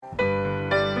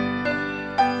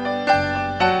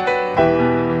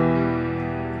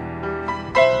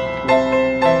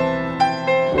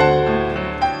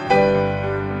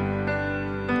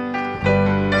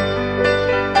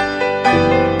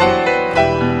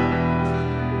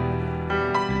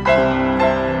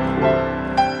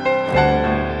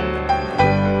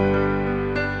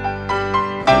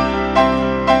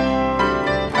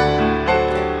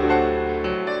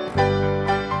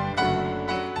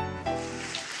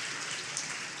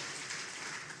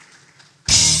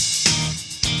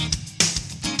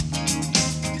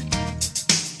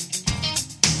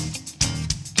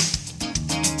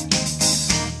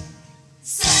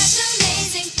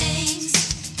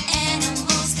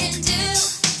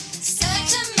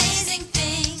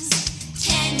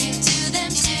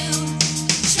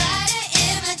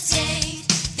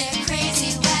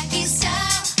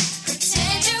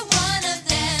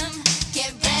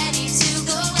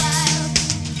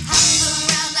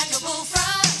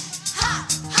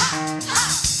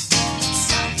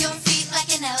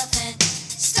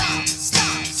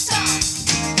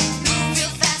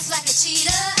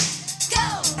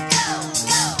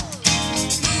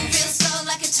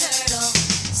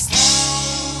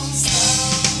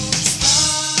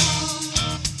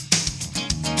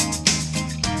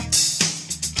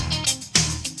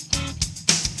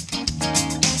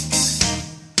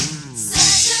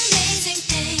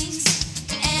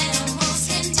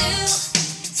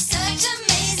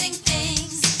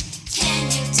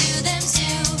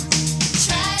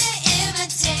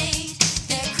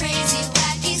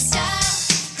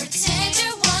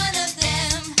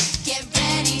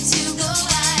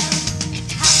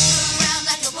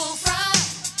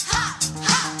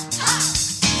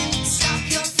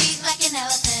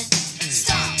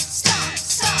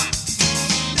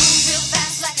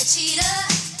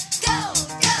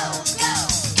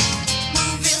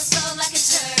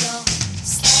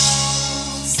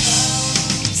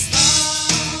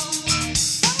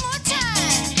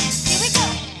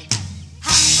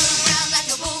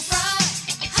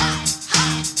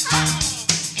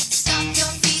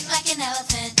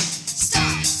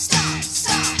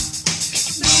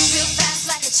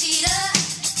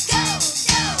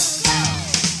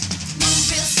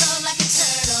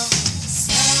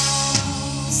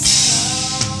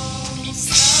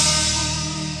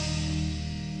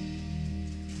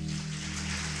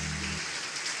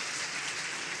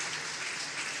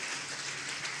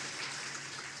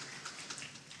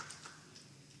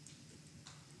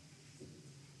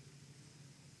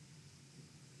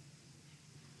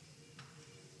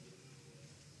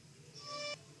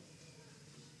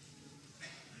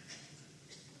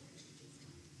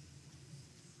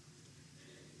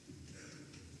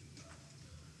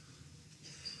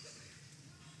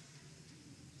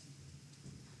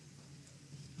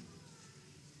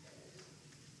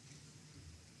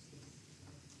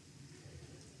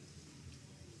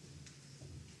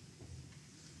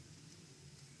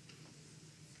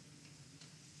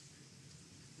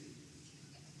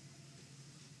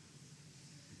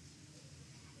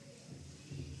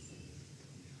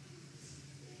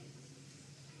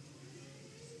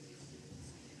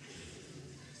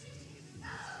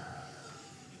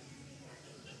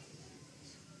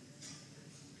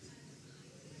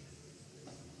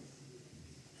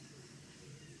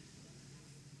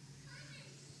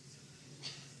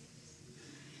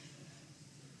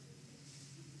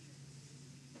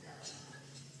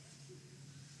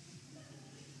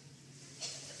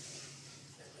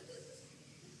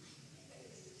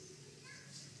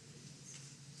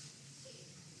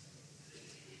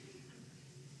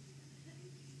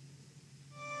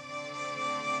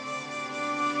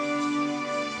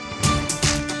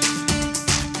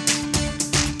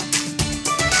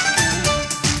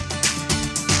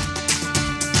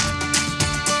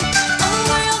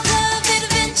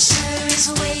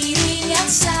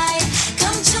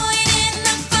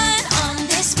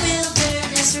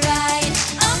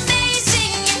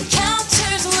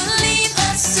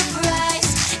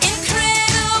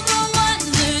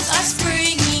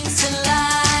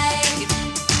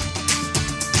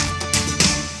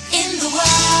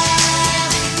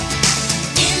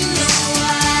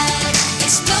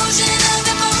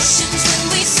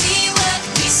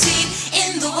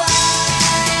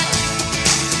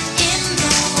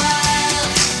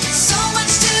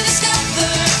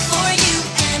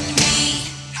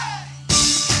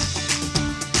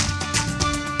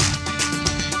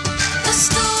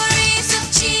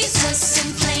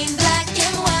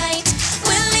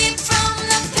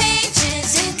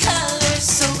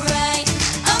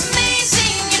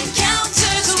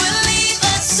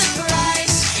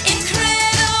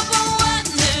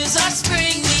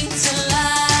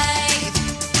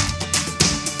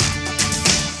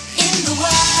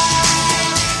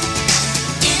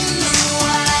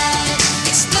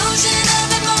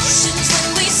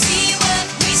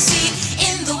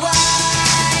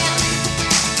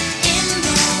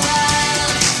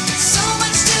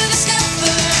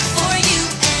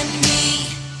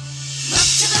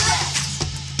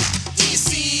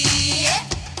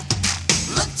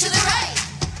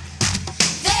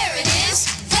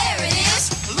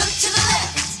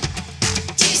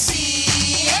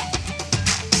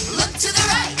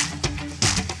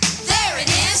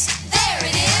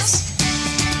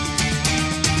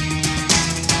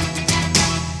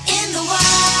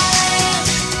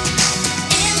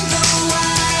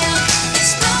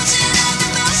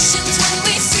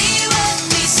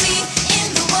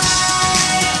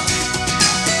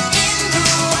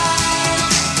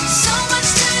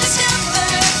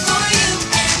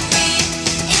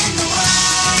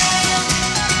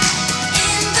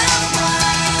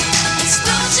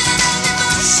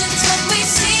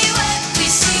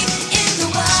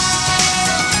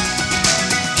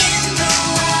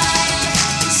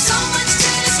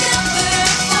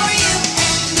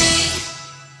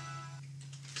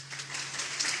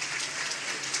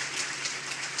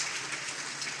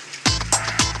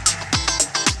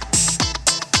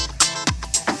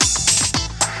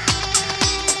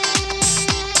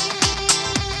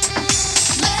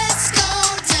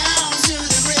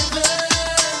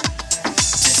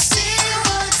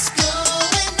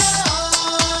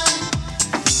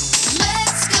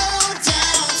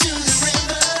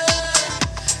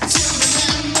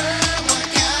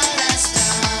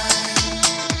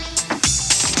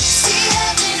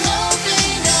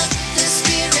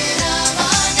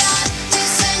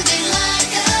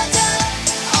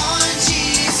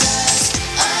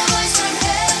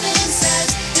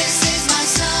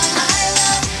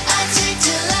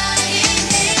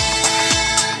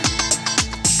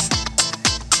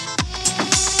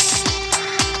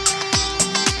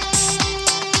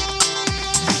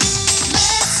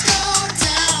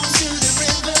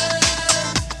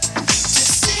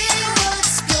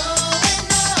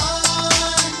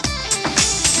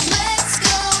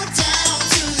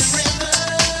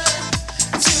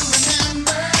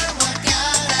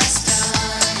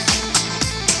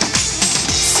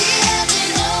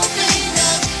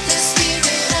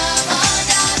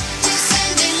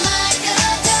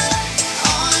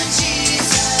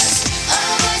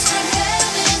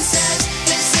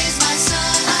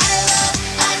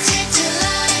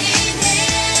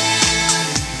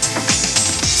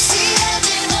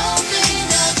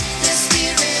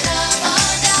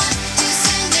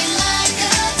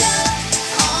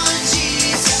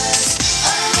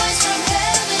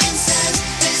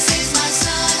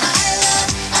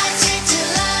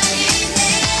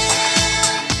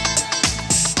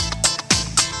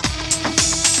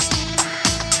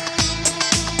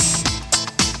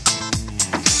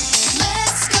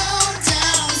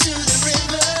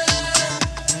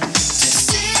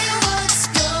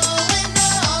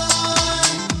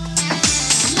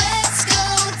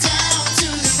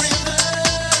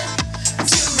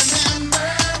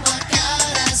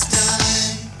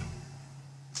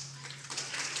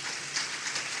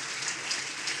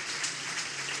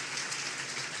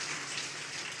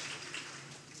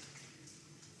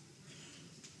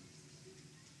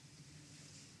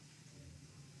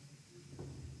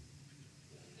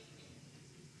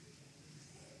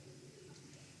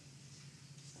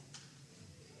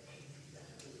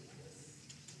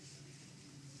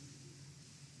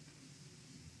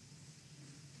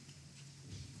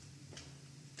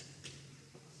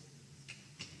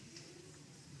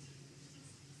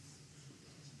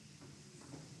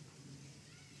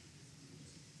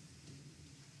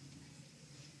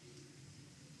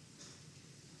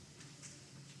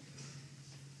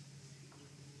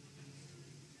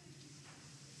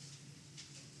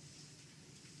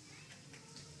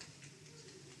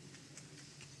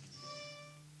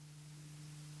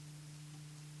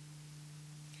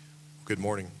Good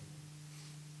morning.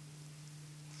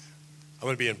 I'm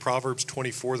going to be in Proverbs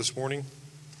 24 this morning.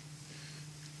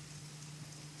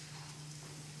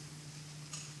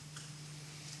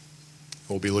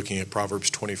 We'll be looking at Proverbs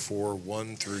 24,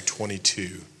 1 through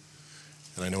 22.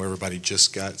 And I know everybody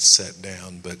just got sat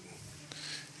down, but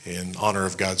in honor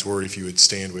of God's word, if you would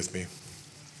stand with me.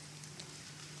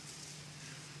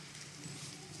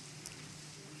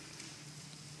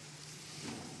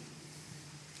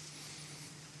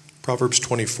 Proverbs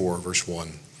 24, verse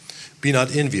 1. Be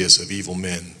not envious of evil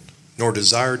men, nor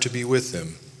desire to be with them,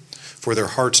 for their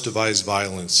hearts devise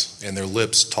violence, and their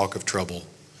lips talk of trouble.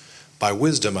 By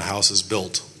wisdom a house is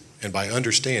built, and by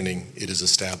understanding it is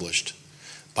established.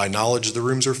 By knowledge the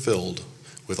rooms are filled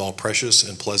with all precious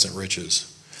and pleasant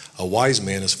riches. A wise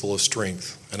man is full of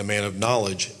strength, and a man of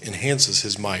knowledge enhances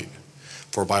his might.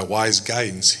 For by wise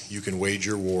guidance you can wage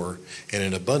your war, and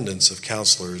in abundance of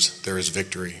counselors there is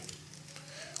victory.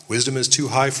 Wisdom is too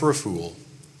high for a fool.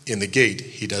 In the gate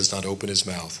he does not open his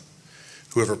mouth.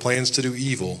 Whoever plans to do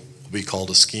evil will be called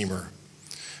a schemer.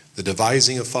 The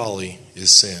devising of folly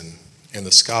is sin, and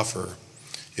the scoffer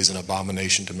is an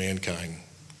abomination to mankind.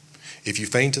 If you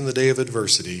faint in the day of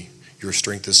adversity, your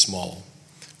strength is small.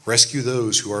 Rescue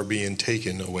those who are being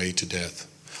taken away to death.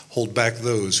 Hold back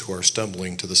those who are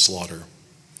stumbling to the slaughter.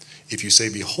 If you say,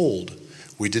 Behold,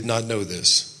 we did not know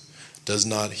this, does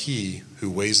not he who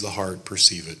weighs the heart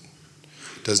perceive it?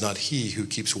 Does not he who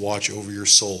keeps watch over your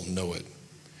soul know it?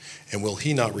 And will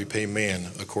he not repay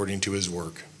man according to his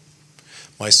work?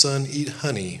 My son, eat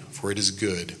honey, for it is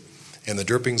good, and the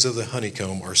drippings of the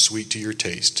honeycomb are sweet to your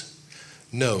taste.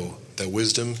 Know that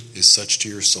wisdom is such to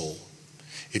your soul.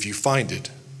 If you find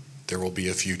it, there will be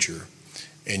a future,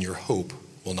 and your hope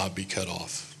will not be cut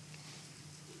off.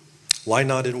 Lie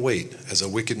not in wait as a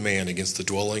wicked man against the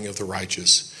dwelling of the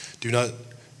righteous.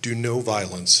 Do no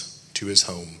violence to his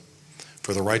home.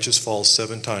 For the righteous falls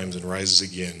 7 times and rises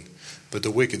again, but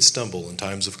the wicked stumble in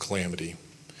times of calamity.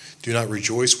 Do not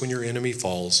rejoice when your enemy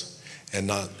falls, and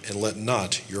let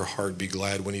not your heart be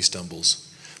glad when he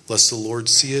stumbles, lest the Lord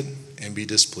see it and be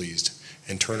displeased,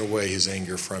 and turn away his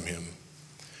anger from him.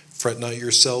 Fret not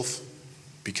yourself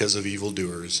because of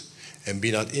evildoers, and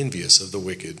be not envious of the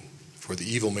wicked, for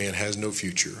the evil man has no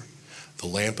future. The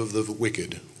lamp of the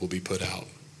wicked will be put out.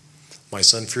 My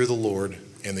son, fear the Lord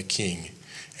and the king,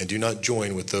 and do not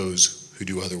join with those who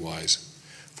do otherwise,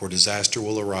 for disaster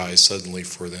will arise suddenly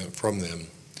from them,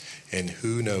 and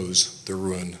who knows the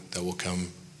ruin that will come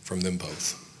from them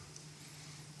both.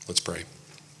 Let's pray.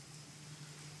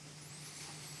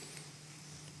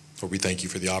 Lord, we thank you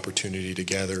for the opportunity to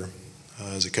gather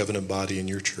as a covenant body in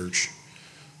your church.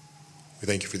 We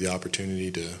thank you for the opportunity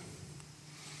to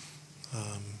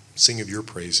sing of your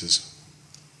praises.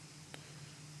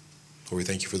 Lord, we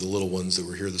thank you for the little ones that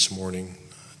were here this morning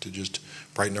to just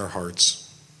brighten our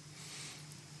hearts.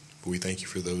 But we thank you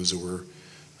for those that were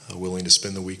willing to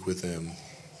spend the week with them,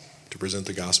 to present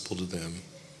the gospel to them.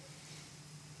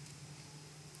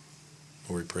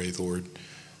 Lord, we pray, Lord,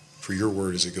 for your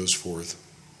word as it goes forth.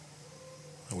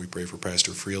 And we pray for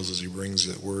Pastor Friels as he brings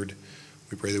that word.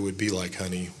 We pray that it would be like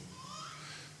honey,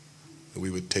 that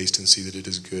we would taste and see that it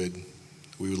is good,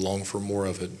 that we would long for more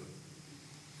of it.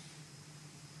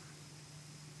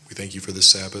 We thank you for the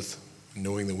Sabbath,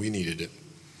 knowing that we needed it.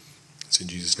 It's in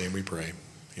Jesus' name we pray.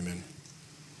 Amen.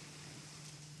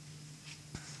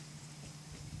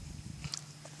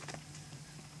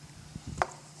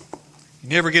 You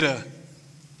never get a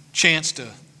chance to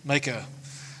make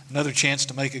another chance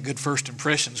to make a good first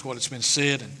impression is what it's been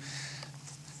said. And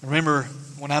I remember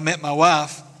when I met my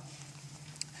wife,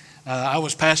 I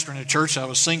was pastoring a church. I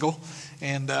was single,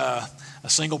 and a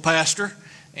single pastor.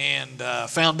 And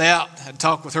found out, I'd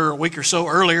talked with her a week or so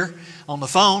earlier on the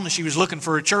phone, and she was looking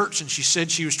for a church, and she said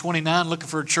she was 29, looking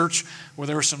for a church where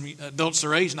there were some adults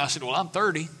their age, and I said, well, I'm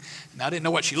 30, and I didn't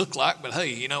know what she looked like, but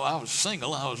hey, I was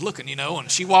single, I was looking, and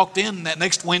she walked in that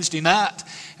next Wednesday night,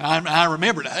 and I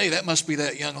remembered, hey, that must be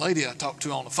that young lady I talked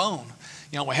to on the phone.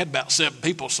 We had about 7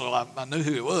 people, so I knew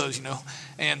who it was,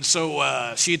 And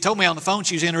so she had told me on the phone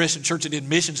she was interested in a church that did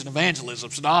missions and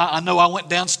evangelism. So I know I went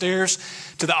downstairs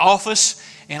to the office,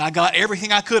 and I got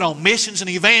everything I could on missions and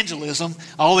evangelism,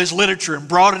 all this literature, and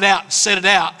brought it out and set it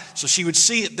out so she would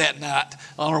see it that night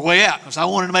on her way out, because I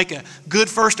wanted to make a good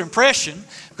first impression,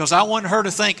 because I wanted her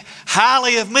to think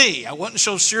highly of me. I wasn't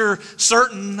so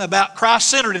certain about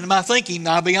Christ-centered in my thinking,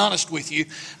 I'll be honest with you,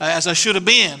 as I should have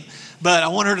been. But I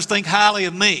want her to think highly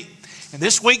of me. And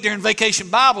this week during Vacation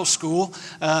Bible School,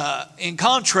 in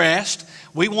contrast,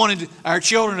 we wanted our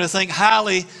children to think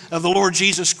highly of the Lord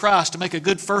Jesus Christ, to make a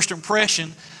good first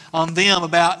impression on them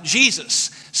about Jesus.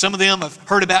 Some of them have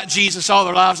heard about Jesus all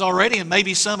their lives already, and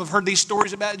maybe some have heard these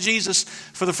stories about Jesus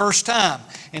for the first time.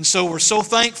 And so we're so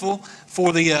thankful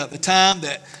for the time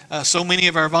that so many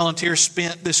of our volunteers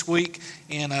spent this week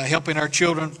in helping our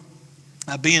children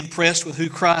be impressed with who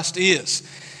Christ is.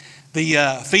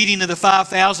 The feeding of the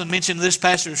 5,000 mentioned in this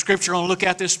passage of Scripture on the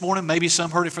lookout this morning, maybe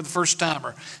some heard it for the first time,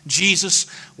 or Jesus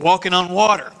walking on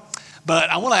water. But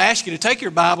I want to ask you to take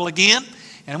your Bible again,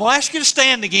 and I'm going to ask you to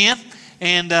stand again,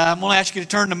 and I'm going to ask you to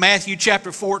turn to Matthew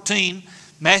chapter 14.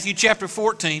 Matthew chapter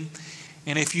 14.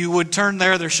 And if you would turn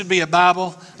there should be a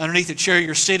Bible underneath the chair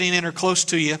you're sitting in or close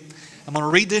to you. I'm going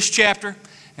to read this chapter,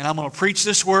 and I'm going to preach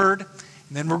this word,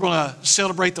 and then we're going to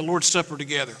celebrate the Lord's Supper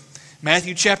together.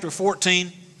 Matthew chapter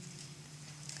 14.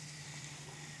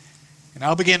 And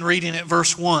I'll begin reading at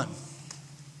verse 1.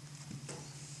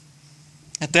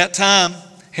 At that time,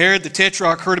 Herod the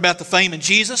Tetrarch heard about the fame of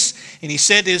Jesus, and he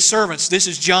said to his servants, "This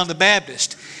is John the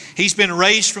Baptist. He's been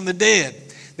raised from the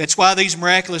dead. That's why these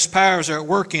miraculous powers are at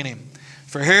work in him."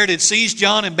 For Herod had seized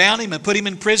John and bound him and put him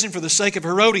in prison for the sake of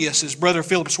Herodias, his brother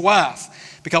Philip's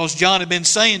wife, because John had been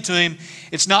saying to him,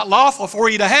 "It's not lawful for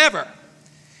you to have her."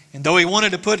 And though he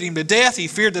wanted to put him to death, he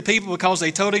feared the people because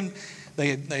they held him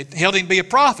to be a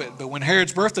prophet. But when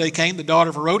Herod's birthday came, the daughter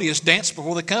of Herodias danced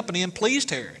before the company and pleased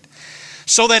Herod,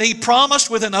 so that he promised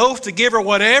with an oath to give her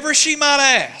whatever she might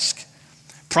ask.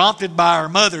 Prompted by her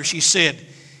mother, she said,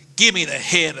 "Give me the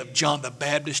head of John the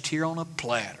Baptist here on a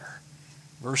platter."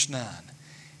 Verse 9.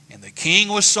 And the king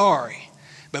was sorry,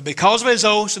 but because of his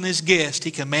oaths and his guest,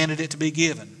 he commanded it to be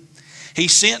given. He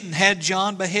sent and had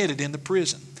John beheaded in the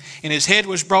prison. And his head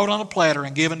was brought on a platter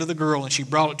and given to the girl, and she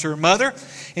brought it to her mother.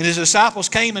 And his disciples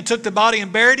came and took the body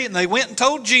and buried it, and they went and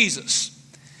told Jesus.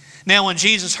 Now when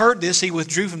Jesus heard this, he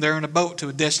withdrew from there in a boat to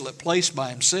a desolate place by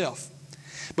himself.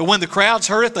 But when the crowds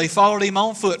heard it, they followed him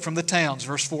on foot from the towns.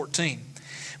 Verse 14.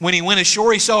 When he went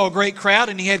ashore, he saw a great crowd,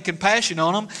 and he had compassion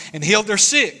on them and healed their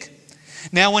sick.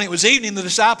 Now when it was evening, the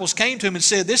disciples came to him and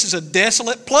said, "This is a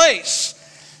desolate place,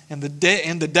 and the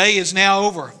day is now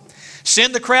over.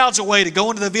 Send the crowds away to go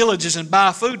into the villages and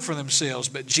buy food for themselves."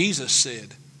 But Jesus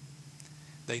said,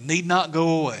 "They need not go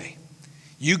away.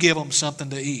 You give them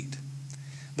something to eat."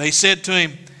 They said to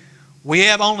him, "We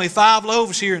have only 5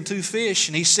 loaves here and 2 fish."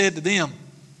 And he said to them,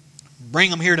 "Bring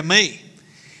them here to me."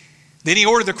 Then he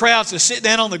ordered the crowds to sit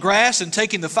down on the grass, and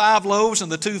taking the 5 loaves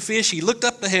and the 2 fish, he looked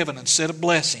up to heaven and said a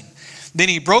blessing. Then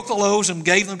he broke the loaves and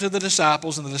gave them to the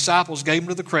disciples, and the disciples gave them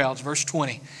to the crowds. Verse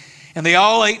 20. And they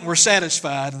all ate and were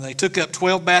satisfied, and they took up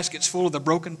 12 baskets full of the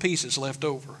broken pieces left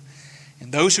over.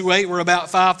 And those who ate were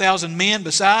about 5,000 men,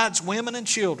 besides women and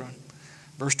children.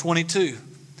 Verse 22.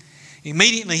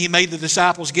 Immediately he made the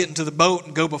disciples get into the boat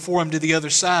and go before him to the other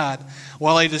side,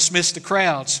 while they dismissed the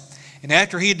crowds. And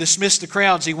after he had dismissed the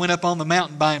crowds, he went up on the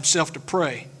mountain by himself to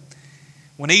pray.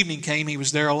 When evening came, he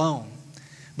was there alone.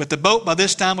 But the boat by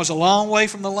this time was a long way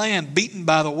from the land, beaten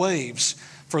by the waves,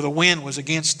 for the wind was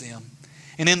against them.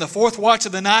 And in the 4th watch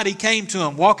of the night he came to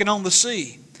him, walking on the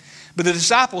sea. But the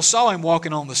disciples saw him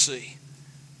walking on the sea.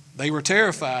 They were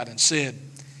terrified and said,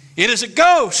 "It is a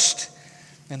ghost!"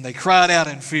 And they cried out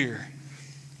in fear.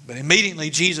 But immediately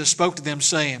Jesus spoke to them,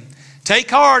 saying, "Take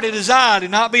heart, it is I, do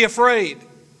not be afraid."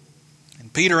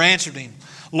 And Peter answered him,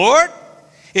 "Lord,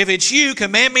 if it's you,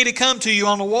 command me to come to you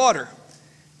on the water."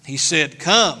 He said,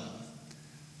 "Come."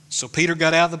 So Peter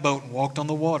got out of the boat and walked on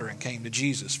the water and came to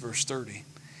Jesus. Verse 30.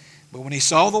 But when he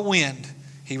saw the wind,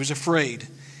 he was afraid.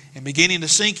 And beginning to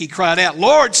sink, he cried out,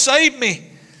 "Lord, save me!"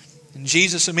 And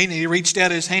Jesus immediately reached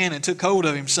out his hand and took hold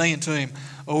of him, saying to him,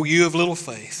 "O you of little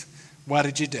faith, why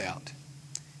did you doubt?"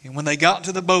 And when they got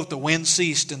into the boat, the wind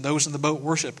ceased, and those in the boat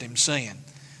worshipped him, saying,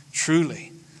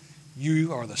 "Truly,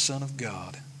 you are the Son of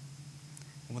God."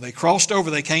 And when they crossed over,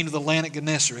 they came to the land at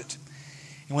Gennesaret.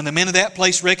 And when the men of that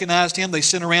place recognized him, they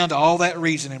sent around to all that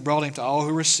region and brought him to all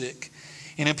who were sick,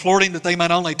 and implored him that they might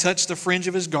only touch the fringe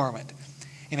of his garment.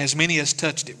 And as many as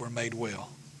touched it were made well.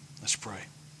 Let's pray.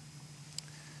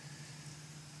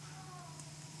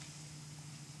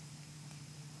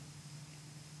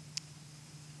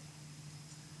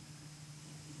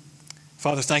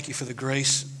 Father, thank you for the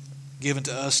grace given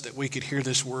to us that we could hear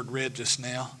this word read just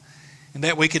now, and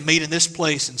that we could meet in this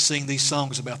place and sing these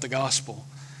songs about the gospel.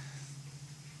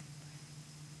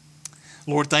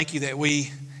 Lord, thank you that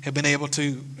we have been able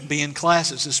to be in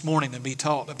classes this morning and be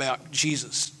taught about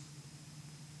Jesus.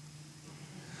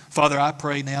 Father, I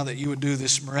pray now that you would do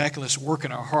this miraculous work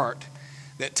in our heart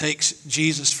that takes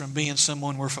Jesus from being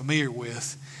someone we're familiar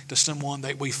with to someone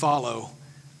that we follow,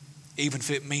 even if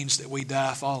it means that we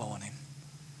die following him.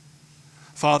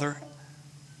 Father,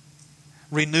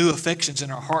 renew affections in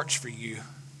our hearts for you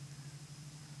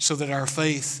so that our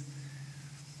faith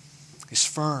is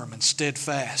firm and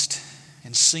steadfast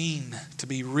and seen to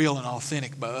be real and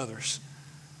authentic by others.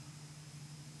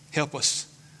 Help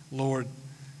us, Lord,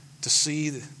 to see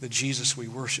the Jesus we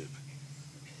worship.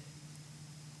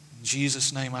 In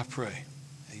Jesus' name I pray.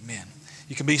 Amen.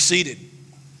 You can be seated.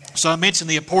 So I mentioned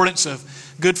the importance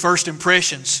of good first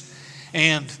impressions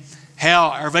and how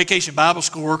our Vacation Bible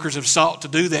School workers have sought to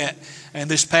do that and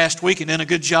this past week and done a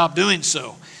good job doing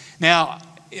so. Now,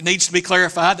 it needs to be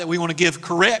clarified that we want to give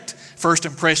correct first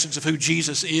impressions of who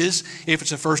Jesus is, if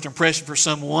it's a first impression for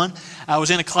someone. I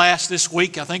was in a class this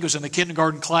week, I think it was in the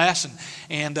kindergarten class,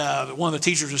 and one of the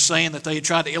teachers was saying that they had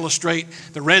tried to illustrate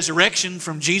the resurrection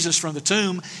from Jesus from the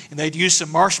tomb, and they'd used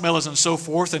some marshmallows and so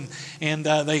forth, and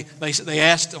they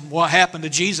asked them what happened to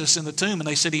Jesus in the tomb, and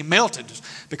they said he melted,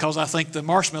 because I think the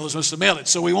marshmallows must have melted.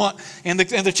 So we want, and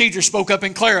the teacher spoke up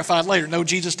and clarified later, no,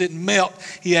 Jesus didn't melt,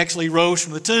 he actually rose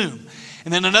from the tomb.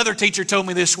 And then another teacher told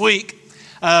me this week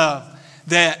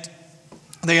that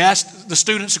they asked the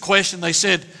students a question. They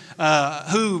said,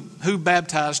 who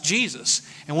baptized Jesus?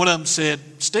 And one of them said,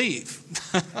 Steve.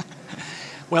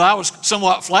 Well, I was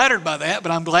somewhat flattered by that,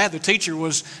 but I'm glad the teacher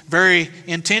was very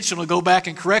intentional to go back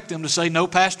and correct them to say, no,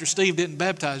 Pastor Steve didn't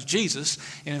baptize Jesus.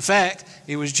 And in fact,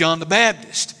 it was John the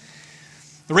Baptist.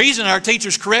 The reason our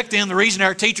teachers correct them, the reason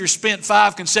our teachers spent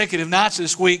 5 consecutive nights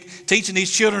this week teaching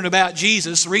these children about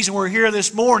Jesus, the reason we're here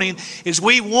this morning is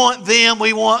we want them,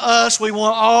 we want us, we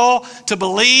want all to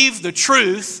believe the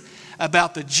truth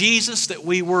about the Jesus that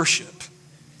we worship.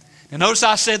 Now notice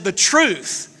I said the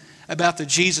truth about the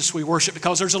Jesus we worship,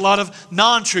 because there's a lot of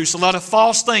non-truths, a lot of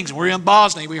false things. We're in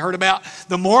Bosnia. We heard about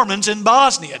the Mormons in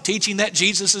Bosnia teaching that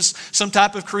Jesus is some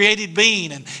type of created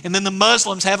being. And then the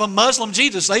Muslims have a Muslim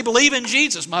Jesus. They believe in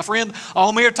Jesus. My friend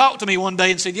Almir talked to me one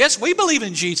day and said, yes, we believe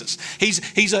in Jesus.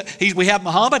 We have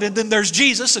Muhammad, and then there's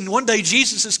Jesus, and one day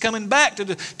Jesus is coming back to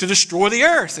destroy the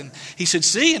earth. And he said,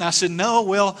 see? And I said, no,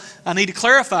 well, I need to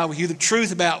clarify with you the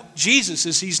truth about Jesus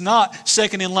is he's not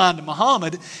second in line to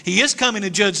Muhammad. He is coming to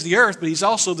judge the earth, but he's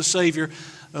also the Savior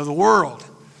of the world.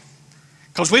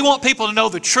 Because we want people to know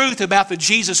the truth about the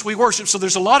Jesus we worship. So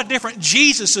there's a lot of different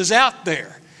Jesuses out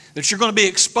there that you're going to be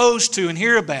exposed to and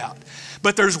hear about.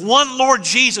 But there's one Lord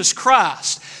Jesus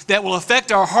Christ that will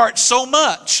affect our hearts so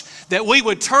much that we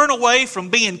would turn away from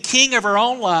being king of our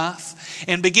own life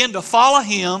and begin to follow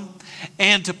Him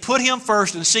and to put Him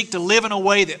first and seek to live in a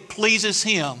way that pleases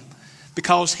Him,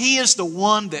 because He is the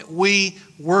one that we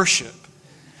worship.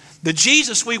 The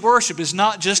Jesus we worship is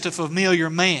not just a familiar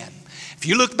man. If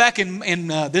you look back in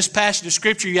this passage of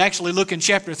Scripture, you actually look in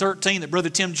chapter 13 that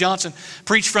Brother Tim Johnson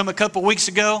preached from a couple weeks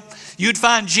ago, you'd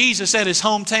find Jesus at his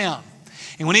hometown.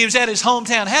 And when he was at his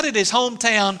hometown, how did his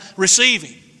hometown receive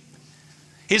him?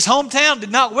 His hometown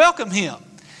did not welcome him.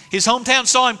 His hometown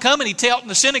saw him coming. He taught in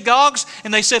the synagogues,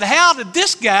 and they said, how did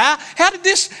this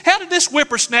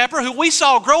whippersnapper who we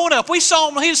saw growing up, we saw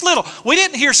him when he was little. We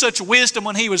didn't hear such wisdom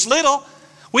when he was little.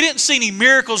 We didn't see any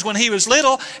miracles when he was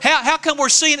little. How come we're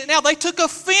seeing it now? They took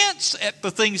offense at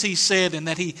the things he said and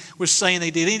that he was saying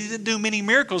they did. He didn't do many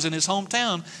miracles in his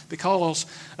hometown because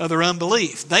of their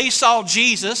unbelief. They saw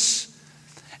Jesus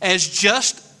as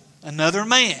just another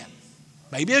man.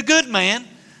 Maybe a good man,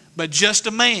 but just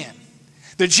a man.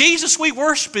 The Jesus we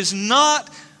worship is not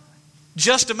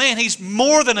just a man. He's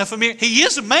more than a familiar. He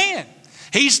is a man.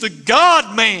 He's the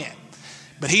God man.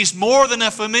 But he's more than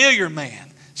a familiar man,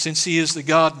 since he is the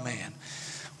God-man.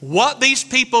 What these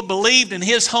people believed in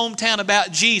his hometown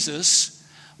about Jesus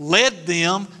led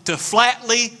them to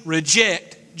flatly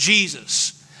reject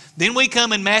Jesus. Then we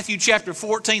come in Matthew chapter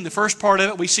 14, the first part of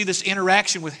it, we see this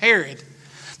interaction with Herod.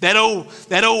 That old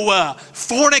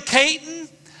fornicating,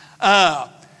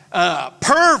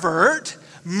 pervert,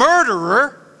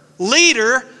 murderer,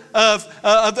 leader of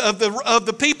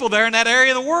the people there in that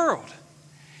area of the world.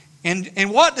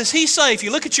 And what does he say? If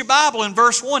you look at your Bible in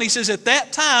verse 1, he says, at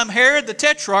that time Herod the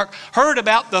Tetrarch heard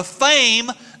about the fame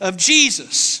of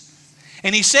Jesus.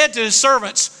 And he said to his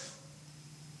servants,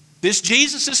 this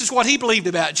Jesus, this is what he believed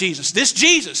about Jesus. This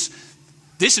Jesus,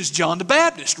 this is John the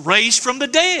Baptist, raised from the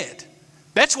dead.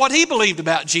 That's what he believed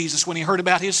about Jesus when he heard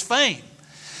about his fame.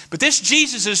 But this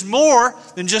Jesus is more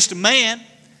than just a man.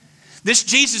 This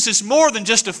Jesus is more than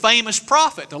just a famous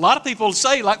prophet. A lot of people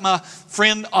say, like my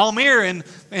friend Almir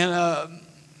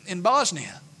in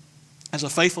Bosnia, as a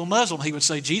faithful Muslim, he would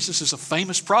say Jesus is a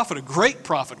famous prophet, a great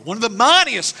prophet, one of the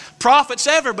mightiest prophets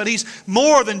ever, but he's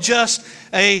more than just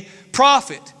a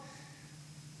prophet.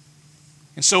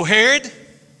 And so Herod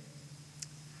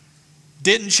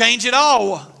didn't change at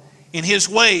all in his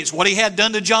ways. What he had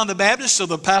done to John the Baptist, so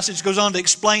the passage goes on to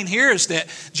explain here, is that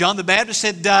John the Baptist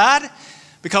had died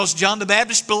because John the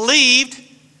Baptist believed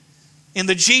in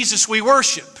the Jesus we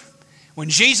worship. When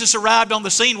Jesus arrived on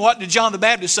the scene, what did John the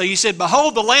Baptist say? He said,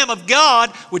 "Behold the Lamb of God,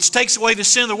 which takes away the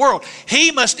sin of the world.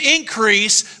 He must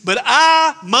increase, but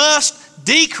I must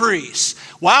decrease."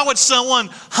 Why would someone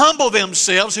humble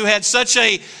themselves who had such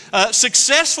a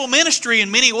successful ministry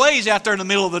in many ways out there in the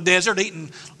middle of the desert,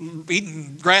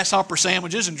 eating grasshopper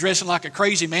sandwiches and dressing like a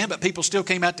crazy man, but people still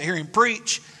came out to hear him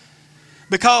preach?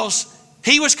 Because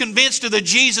he was convinced of the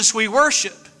Jesus we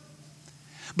worship.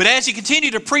 But as he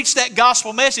continued to preach that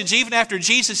gospel message, even after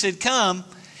Jesus had come,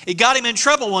 it got him in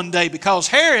trouble one day because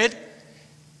Herod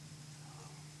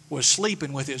was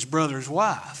sleeping with his brother's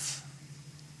wife.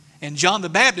 And John the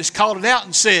Baptist called it out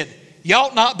and said, "You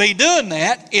ought not be doing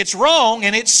that. It's wrong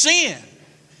and it's sin."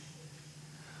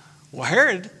 Well,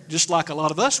 Herod, just like a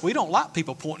lot of us, we don't like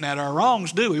people pointing out our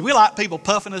wrongs, do we? We like people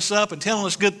puffing us up and telling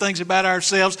us good things about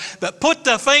ourselves. But put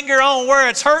the finger on where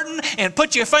it's hurting and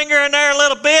put your finger in there a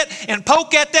little bit and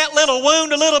poke at that little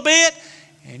wound a little bit,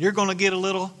 and you're going to get a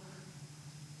little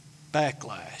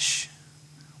backlash.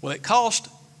 Well, it cost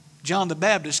John the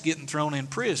Baptist getting thrown in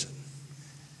prison.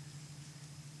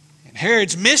 And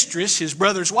Herod's mistress, his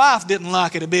brother's wife, didn't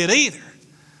like it a bit either.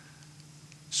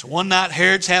 So one night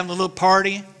Herod's having a little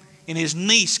party, and his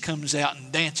niece comes out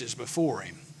and dances before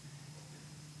him.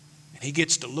 And he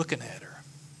gets to looking at her.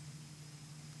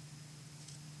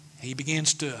 He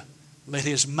begins to let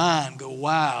his mind go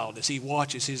wild as he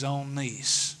watches his own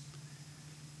niece.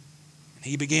 And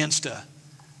he begins to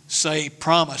say,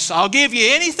 "Promise, I'll give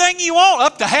you anything you want,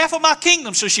 up to half of my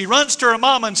kingdom." So she runs to her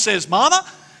mama and says, "Mama,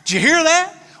 did you hear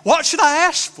that? What should I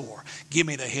ask for?" "Give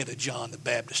me the head of John the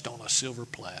Baptist on a silver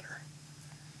platter."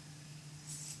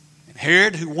 And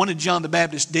Herod, who wanted John the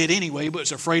Baptist dead anyway, but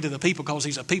was afraid of the people because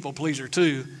he's a people pleaser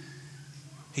too,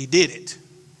 he did it.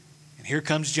 And here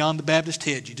comes John the Baptist's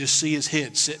head. You just see his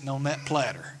head sitting on that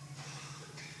platter.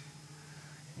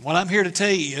 And what I'm here to tell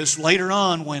you is later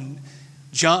on when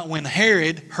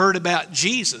Herod heard about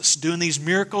Jesus doing these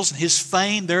miracles and his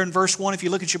fame, there in verse 1, if you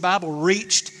look at your Bible,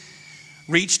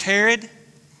 reached Herod.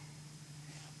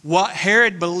 What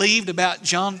Herod believed about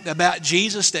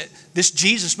Jesus, that this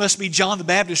Jesus must be John the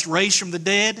Baptist raised from the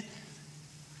dead,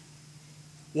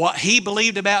 what he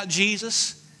believed about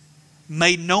Jesus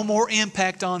made no more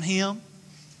impact on him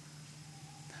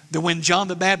than when John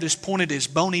the Baptist pointed his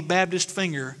bony Baptist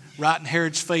finger right in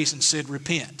Herod's face and said,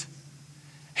 "Repent."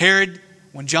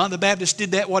 When John the Baptist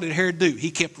did that, what did Herod do?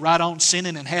 He kept right on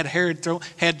sinning and had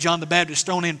John the Baptist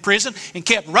thrown in prison and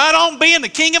kept right on being the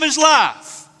king of his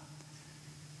life.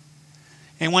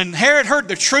 And when Herod heard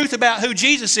the truth about who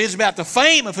Jesus is, about the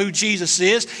fame of who Jesus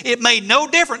is, it made no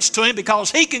difference to him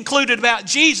because he concluded about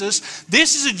Jesus,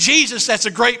 this is a Jesus that's a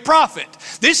great prophet.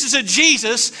 This is a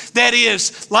Jesus that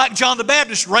is, like John the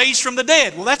Baptist, raised from the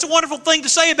dead. Well, that's a wonderful thing to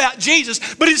say about Jesus,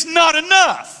 but it's not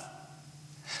enough.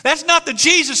 That's not the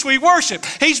Jesus we worship.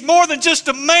 He's more than just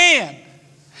a man.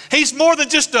 He's more than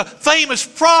just a famous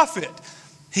prophet.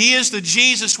 He is the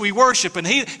Jesus we worship. And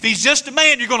if he's just a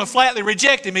man, you're going to flatly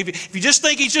reject him. If you just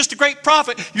think he's just a great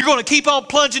prophet, you're going to keep on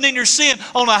plunging in your sin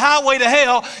on a highway to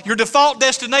hell, your default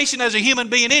destination as a human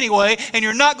being anyway, and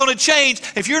you're not going to change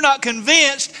if you're not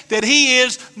convinced that he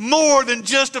is more than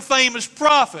just a famous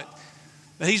prophet,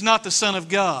 that he's not the Son of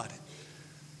God.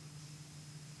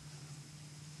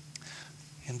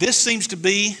 And this seems to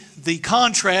be the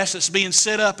contrast that's being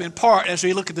set up in part as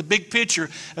we look at the big picture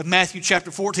of Matthew chapter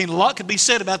 14. A lot could be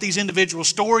said about these individual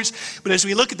stories, but as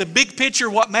we look at the big picture,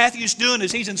 what Matthew's doing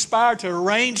is he's inspired to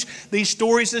arrange these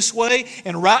stories this way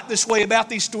and write this way about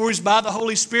these stories by the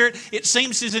Holy Spirit. It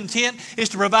seems his intent is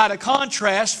to provide a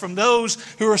contrast from those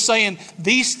who are saying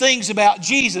these things about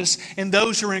Jesus and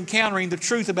those who are encountering the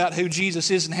truth about who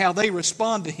Jesus is and how they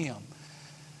respond to him.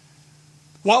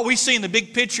 What we see in the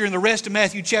big picture in the rest of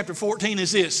Matthew chapter 14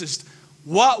 is this, is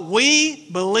what we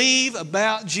believe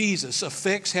about Jesus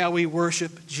affects how we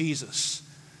worship Jesus.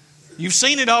 You've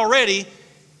seen it already.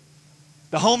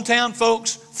 The hometown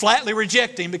folks flatly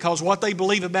reject him because what they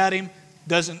believe about him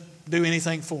doesn't do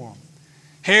anything for them.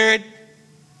 Herod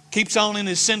keeps on in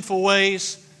his sinful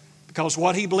ways because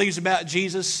what he believes about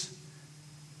Jesus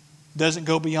doesn't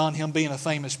go beyond him being a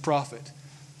famous prophet.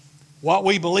 What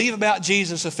we believe about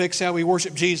Jesus affects how we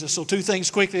worship Jesus. So 2 things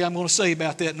quickly I'm going to say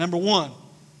about that. Number 1,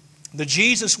 the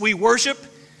Jesus we worship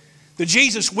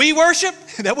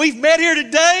that we've met here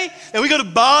today, that we go to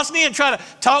Bosnia and try to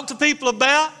talk to people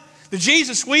about, the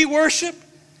Jesus we worship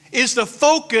is the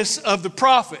focus of the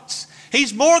prophets.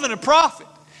 He's more than a prophet.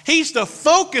 He's the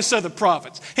focus of the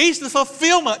prophets. He's the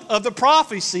fulfillment of the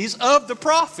prophecies of the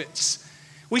prophets.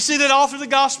 We see that all through the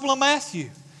Gospel of Matthew.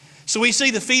 So we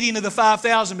see the feeding of the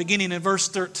 5,000 beginning in verse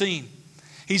 13.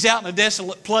 He's out in a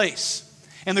desolate place.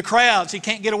 And the crowds, he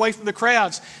can't get away from the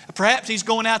crowds. Perhaps he's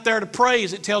going out there to pray,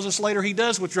 as it tells us later he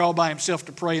does withdraw by himself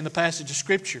to pray in the passage of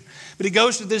Scripture. But he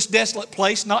goes to this desolate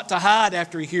place not to hide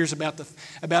after he hears about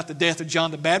the death of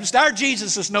John the Baptist. Our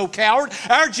Jesus is no coward.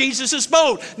 Our Jesus is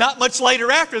bold. Not much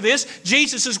later after this,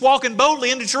 Jesus is walking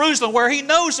boldly into Jerusalem where he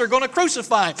knows they're going to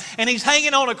crucify him. And he's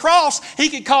hanging on a cross. He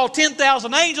could call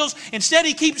 10,000 angels. Instead,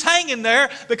 he keeps hanging there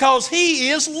because he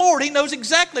is Lord. He knows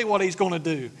exactly what he's going to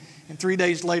do. And 3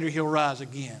 days later, he'll rise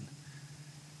again.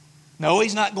 No,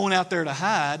 he's not going out there to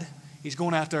hide. He's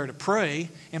going out there to pray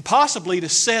and possibly to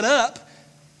set up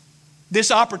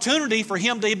this opportunity for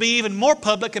him to be even more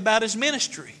public about his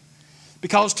ministry.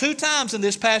 Because 2 times in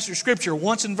this passage of Scripture,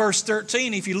 once in verse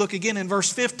 13, if you look again in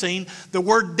verse 15, the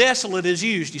word desolate is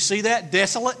used. You see that?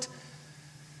 Desolate.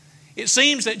 It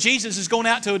seems that Jesus is going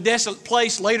out to a desolate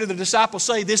place. Later the disciples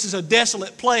say this is a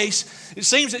desolate place. It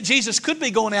seems that Jesus could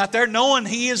be going out there knowing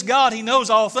He is God. He knows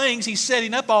all things. He's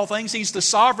setting up all things. He's the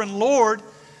sovereign Lord.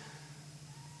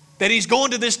 That He's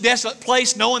going to this desolate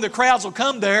place knowing the crowds will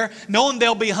come there, knowing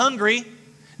they'll be hungry,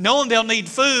 knowing they'll need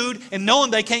food, and knowing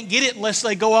they can't get it unless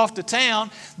they go off to town.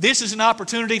 This is an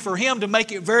opportunity for Him to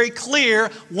make it very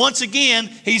clear, once again,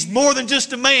 He's more than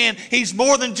just a man. He's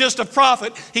more than just a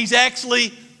prophet. He's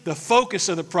actually the focus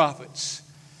of the prophets.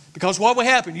 Because what will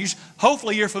happen?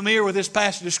 Hopefully you're familiar with this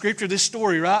passage of Scripture, this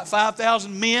story, right?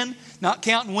 5,000 men, not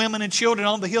counting women and children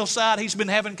on the hillside. He's been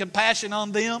having compassion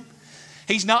on them.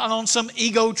 He's not on some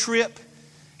ego trip.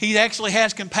 He actually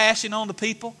has compassion on the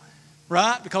people,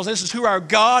 right? Because this is who our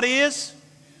God is.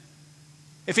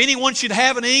 If anyone should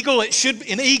have an ego, it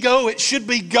should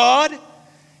be God.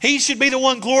 He should be the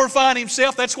one glorifying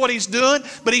Himself. That's what He's doing.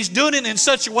 But He's doing it in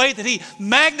such a way that He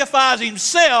magnifies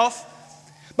Himself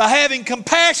by having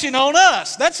compassion on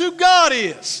us. That's who God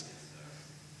is.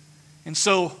 And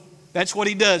so that's what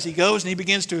He does. He goes and He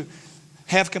begins to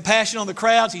have compassion on the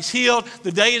crowds. He's healed.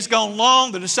 The day has gone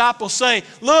long. The disciples say,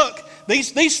 look,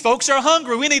 these folks are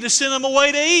hungry. We need to send them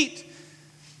away to eat.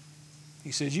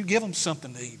 He says, you give them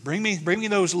something to eat. Bring me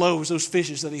those loaves, those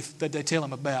fishes that they tell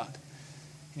Him about.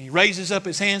 And He raises up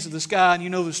His hands to the sky, and you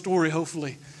know the story,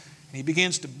 hopefully. And He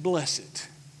begins to bless it.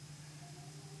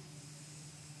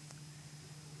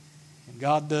 And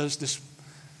God does this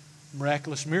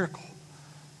miraculous miracle.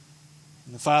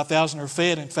 And the 5,000 are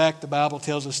fed. In fact, the Bible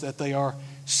tells us that they are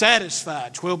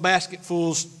satisfied. 12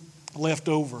 basketfuls left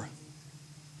over.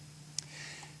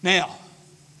 Now,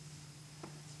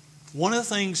 one of the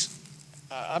things,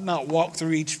 I've not walked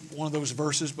through each one of those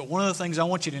verses, but one of the things I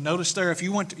want you to notice there, if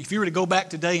you were to go back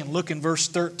today and look in verse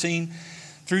 13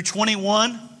 through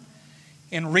 21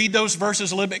 and read those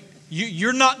verses a little bit,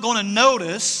 you're not going to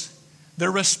notice the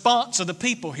response of the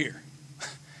people here.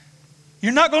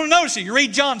 You're not going to notice it. You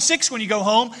read John 6 when you go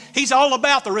home. He's all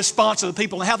about the response of the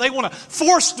people and how they want to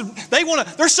force them.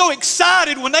 They're so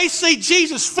excited when they see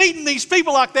Jesus feeding these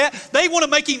people like that. They want to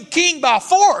make Him king by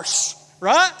force,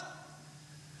 right?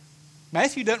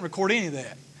 Matthew doesn't record any of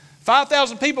that.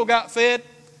 5,000 people got fed.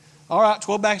 All right,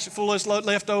 12 baskets full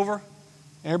left over.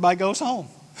 Everybody goes home.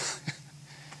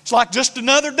 It's like just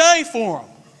another day for them.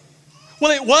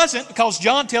 Well, it wasn't, because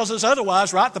John tells us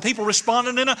otherwise, right? The people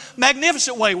responded in a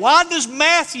magnificent way. Why does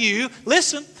Matthew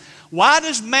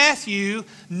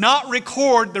not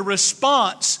record the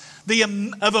response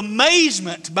of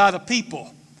amazement by the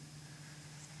people?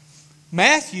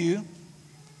 Matthew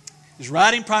is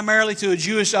writing primarily to a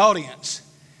Jewish audience.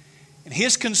 And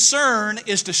his concern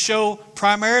is to show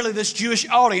primarily this Jewish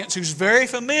audience who's very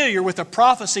familiar with the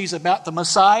prophecies about the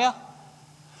Messiah,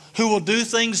 who will do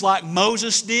things like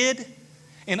Moses did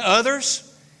and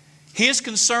others. His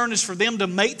concern is for them to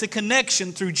make the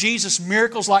connection through Jesus'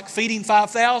 miracles like feeding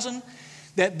 5,000,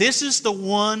 that this is the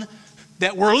one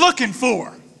that we're looking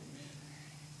for.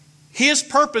 His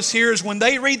purpose here is when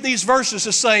they read these verses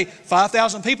to say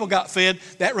 5,000 people got fed,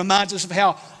 that reminds us of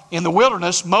how in the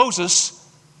wilderness,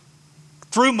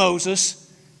 through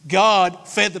Moses, God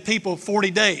fed the people 40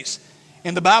 days.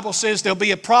 And the Bible says there'll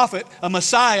be a prophet, a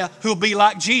Messiah, who will be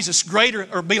like Jesus,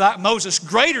 be like Moses,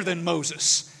 greater than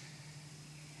Moses.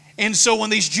 And so when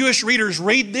these Jewish readers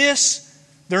read this,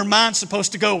 their mind's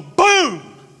supposed to go, boom!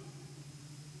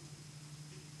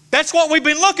 That's what we've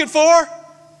been looking for.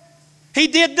 He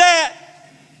did that.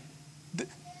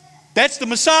 That's the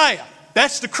Messiah.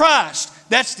 That's the Christ.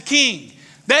 That's the King.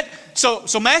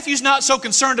 So Matthew's not so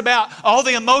concerned about all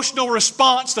the emotional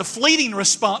response, the fleeting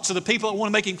response of the people that want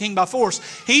to make him king by force.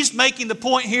 He's making the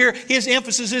point here, his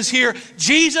emphasis is here,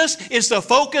 Jesus is the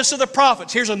focus of the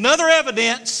prophets. Here's another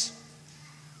evidence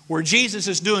where Jesus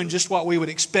is doing just what we would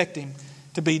expect him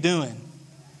to be doing.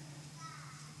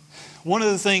 One of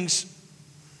the things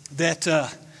that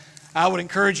I would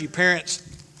encourage you, parents,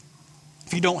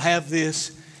 if you don't have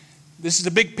this is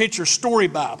a big picture story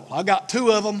Bible. I've got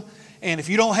 2 of them. And if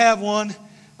you don't have one,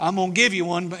 I'm going to give you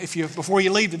one before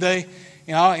you leave today.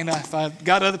 And if I've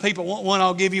got other people want one,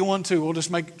 I'll give you one too. We'll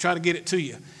just try to get it to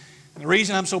you. And the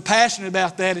reason I'm so passionate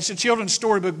about that, it's a children's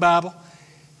storybook Bible,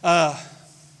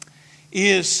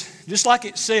 is just like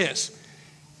it says,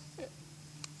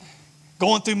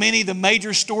 going through many of the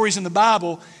major stories in the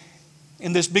Bible,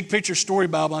 in this big picture story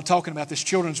Bible I'm talking about, this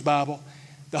children's Bible,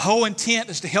 the whole intent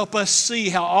is to help us see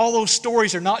how all those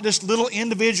stories are not just little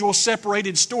individual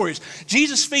separated stories.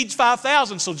 Jesus feeds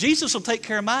 5,000, so Jesus will take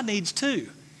care of my needs too.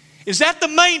 Is that the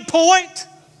main point?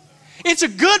 It's a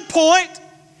good point.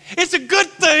 It's a good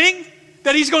thing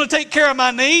that he's going to take care of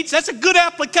my needs. That's a good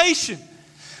application.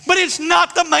 But it's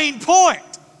not the main point.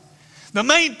 The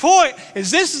main point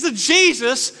is this is the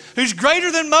Jesus who's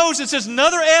greater than Moses. It's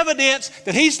another evidence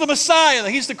that he's the Messiah,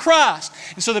 that he's the Christ.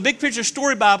 And so the big picture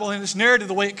story Bible and this narrative,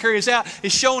 the way it carries out,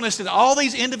 is showing us that all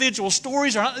these individual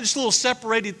stories are not just little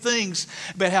separated things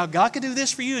about how God can do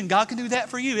this for you and God can do that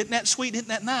for you. Isn't that sweet? Isn't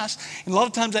that nice? And a lot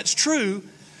of times that's true.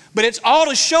 But it's all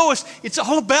to show us it's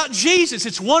all about Jesus.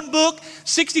 It's one book,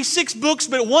 66 books,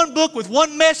 but one book with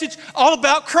one message, all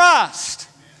about Christ.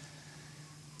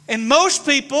 And most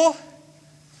people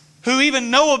who even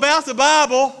know about the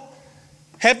Bible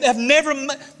have never,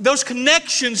 those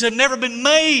connections have never been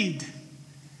made.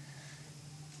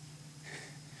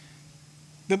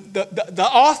 The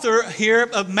author here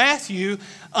of Matthew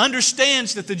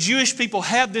understands that the Jewish people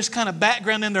have this kind of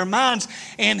background in their minds,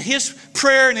 and his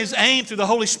prayer and his aim through the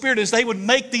Holy Spirit is they would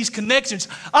make these connections.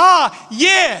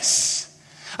 Yes!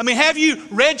 I mean, have you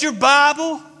read your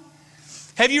Bible?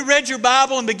 Have you read your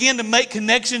Bible and begin to make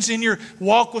connections in your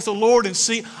walk with the Lord and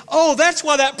see, that's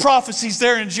why that prophecy's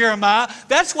there in Jeremiah.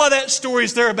 That's why that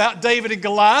story's there about David and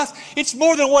Goliath. It's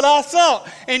more than what I thought.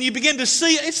 And you begin to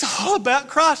see it's all about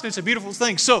Christ, and it's a beautiful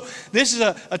thing. So this is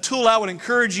a tool I would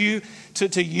encourage you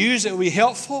to use that would be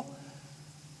helpful.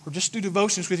 Or just do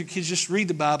devotions with your kids, just read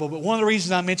the Bible. But one of the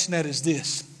reasons I mention that is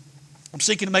this. I'm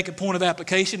seeking to make a point of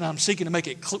application. I'm seeking to make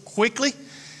it quickly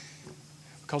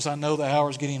because I know the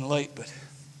hour's getting late, but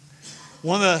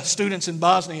one of the students in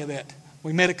Bosnia that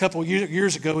we met a couple of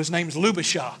years ago, his name is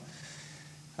Lubasha.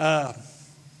 Now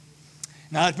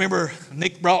I remember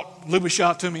Nick brought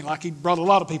Lubasha to me like he brought a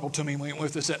lot of people to me when he went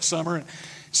with us that summer. And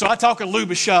so I talked to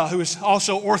Lubasha, who is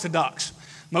also Orthodox.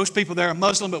 Most people there are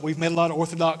Muslim, but we've met a lot of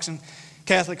Orthodox and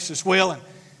Catholics as well.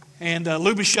 And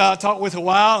Lubasha I talked with a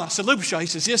while. I said, Lubasha, he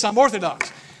says, yes, I'm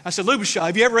Orthodox. I said, Lubasha,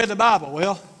 have you ever read the Bible?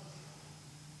 Well,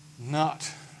 not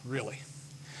really.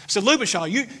 I said,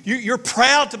 Lubasha, you're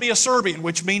proud to be a Serbian,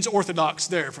 which means Orthodox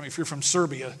there. If you're from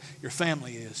Serbia, your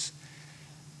family is.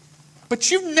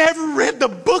 But you've never read the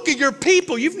book of your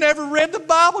people. You've never read the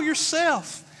Bible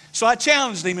yourself. So I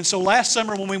challenged him. And so last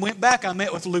summer when we went back, I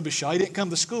met with Lubasha. He didn't come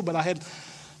to school, but I had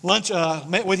lunch,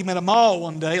 met with him at a mall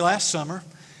one day last summer.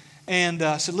 And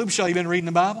I said, Lubasha, you been reading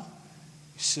the Bible?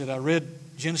 He said, I read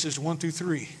Genesis 1 through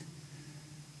 3.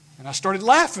 And I started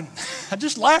laughing. I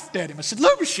just laughed at him. I said,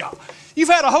 Lubasha, you've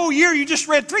had a whole year. You just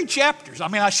read 3 chapters. I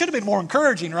mean, I should have been more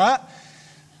encouraging, right?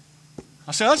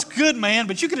 I said, that's good, man,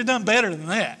 but you could have done better than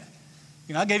that.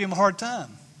 I gave him a hard time.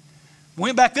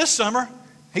 Went back this summer.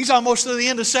 He's almost to the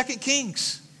end of 2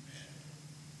 Kings.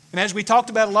 And as we talked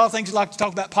about a lot of things, he liked to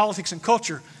talk about politics and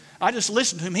culture. I just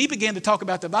listened to him. He began to talk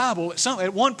about the Bible.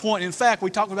 At one point, in fact, we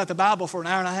talked about the Bible for an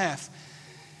hour and a half.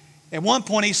 At one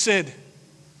point, he said,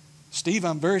 Steve,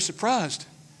 I'm very surprised.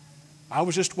 I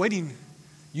was just waiting.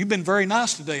 You've been very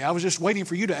nice today. I was just waiting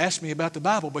for you to ask me about the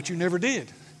Bible, but you never did.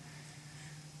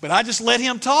 But I just let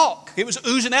him talk. It was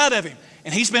oozing out of him.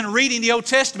 And he's been reading the Old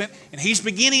Testament, and he's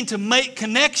beginning to make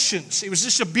connections. It was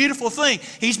just a beautiful thing.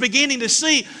 He's beginning to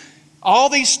see all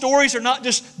these stories are not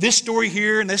just this story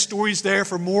here and this story's there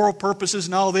for moral purposes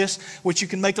and all this, which you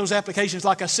can make those applications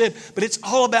like I said, but it's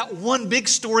all about one big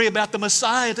story about the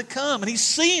Messiah to come. And he's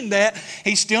seeing that.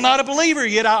 He's still not a believer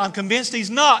yet. I'm convinced he's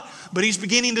not, but he's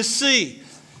beginning to see.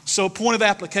 So point of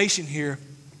application here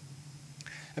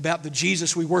about the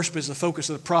Jesus we worship as the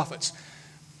focus of the prophets.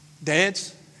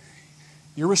 Dads,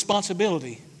 your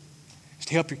responsibility is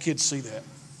to help your kids see that.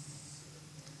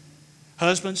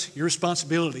 Husbands, your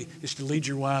responsibility is to lead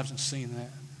your wives in seeing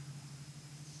that.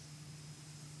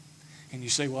 And you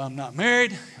say, well, I'm not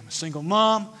married. I'm a single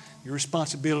mom. Your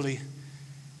responsibility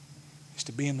is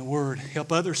to be in the Word.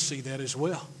 Help others see that as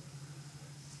well.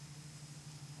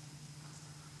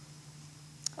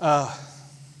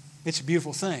 It's a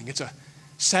beautiful thing. It's a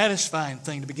satisfying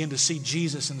thing to begin to see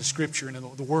Jesus in the Scripture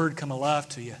and the Word come alive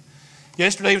to you.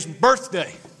 Yesterday was my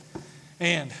birthday,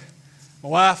 and my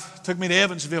wife took me to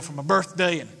Evansville for my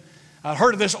birthday, and I'd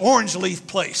heard of this orange leaf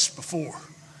place before,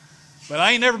 but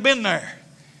I ain't never been there.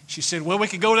 She said, well, we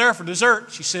could go there for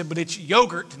dessert. She said, but it's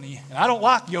yogurt, and I don't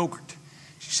like yogurt.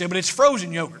 She said, but it's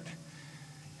frozen yogurt.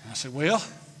 And I said, well,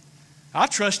 I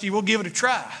trust you. We'll give it a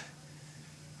try.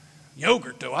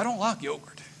 Yogurt, though, I don't like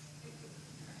yogurt.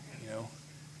 You know,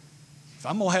 if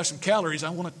I'm going to have some calories,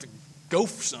 I want it to go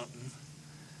for something.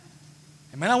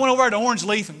 And man, I went over to Orange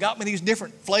Leaf and got me these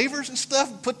different flavors and stuff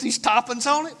and put these toppings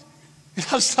on it. And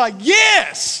I was like,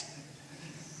 yes!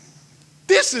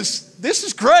 This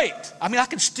is great. I mean, I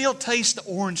can still taste the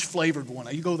orange flavored one.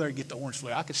 Now, you go there and get the orange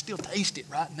flavor. I can still taste it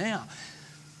right now.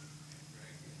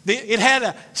 It had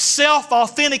a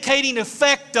self-authenticating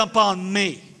effect upon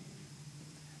me.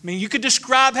 I mean, you could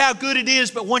describe how good it is,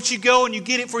 but once you go and you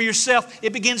get it for yourself,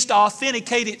 it begins to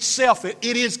authenticate itself. It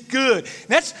is good.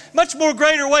 That's much more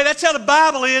greater way. That's how the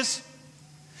Bible is.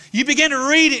 You begin to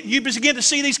read it, and you begin to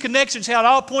see these connections, how it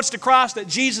all points to Christ, that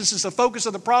Jesus is the focus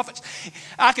of the prophets.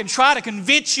 I can try to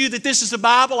convince you that this is the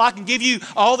Bible. I can give you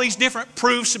all these different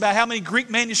proofs about how many Greek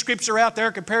manuscripts are out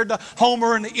there compared to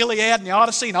Homer and the Iliad and the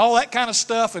Odyssey and all that kind of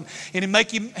stuff, and it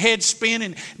make your head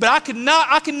spin. But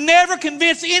I can never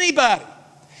convince anybody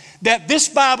that this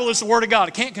Bible is the Word of God.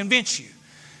 I can't convince you.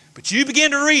 But you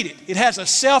begin to read it. It has a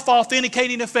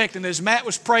self-authenticating effect. And as Matt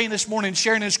was praying this morning and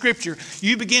sharing in Scripture,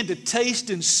 you begin to taste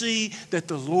and see that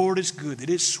the Lord is good, that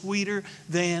it's sweeter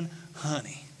than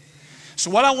honey.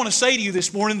 So what I want to say to you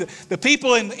this morning, the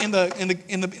people here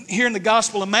in the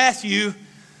Gospel of Matthew,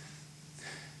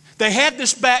 they had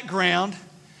this background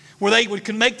where they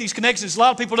could make these connections. A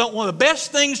lot of people don't. One of the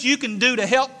best things you can do to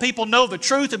help people know the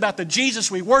truth about the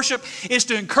Jesus we worship is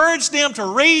to encourage them to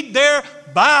read their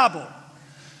Bible,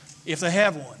 if they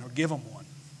have one, or give them one.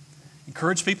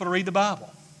 Encourage people to read the Bible.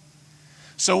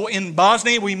 So in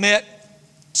Bosnia, we met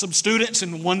some students,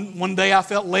 and one day I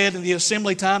felt led in the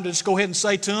assembly time to just go ahead and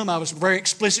say to them, I was very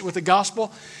explicit with the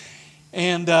gospel,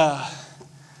 and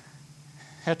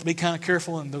have to be kind of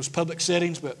careful in those public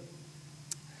settings, but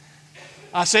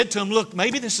I said to them, look,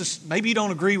 maybe you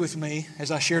don't agree with me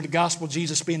as I shared the gospel,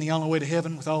 Jesus being the only way to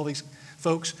heaven with all these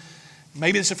folks.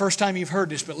 Maybe it's the first time you've heard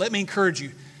this, but let me encourage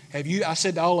you. I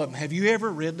said to all of them, have you ever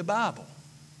read the Bible?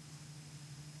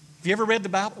 Have you ever read the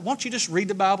Bible? Why don't you just read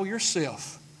the Bible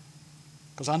yourself?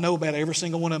 Because I know about every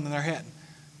single one of them in their hat.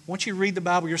 Why don't you read the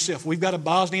Bible yourself? We've got a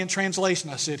Bosnian translation,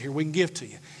 I said, here we can give to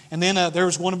you. And then there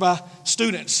was one of my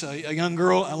students, a young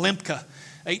girl, Alemka,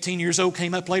 18 years old,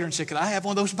 came up later and said, could I have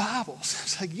one of those Bibles? I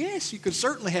was like, yes, you could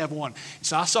certainly have one.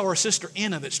 So I saw her sister,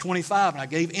 Enna, that's 25, and I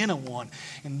gave Enna one.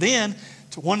 And then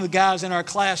to one of the guys in our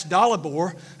class,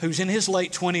 Dalibor, who's in his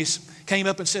late 20s, came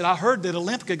up and said, I heard that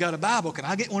Olympia got a Bible. Can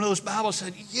I get one of those Bibles? I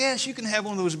said, yes, you can have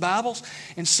one of those Bibles.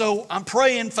 And so I'm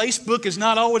praying. Facebook is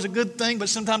not always a good thing, but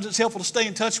sometimes it's helpful to stay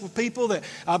in touch with people. That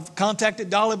I've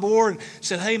contacted Dalibor and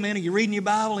said, hey, man, are you reading your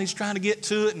Bible? And he's trying to get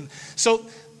to it. And so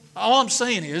all I'm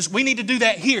saying is we need to do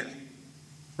that here,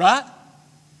 right?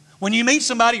 When you meet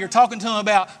somebody, you're talking to them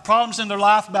about problems in their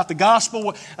life, about the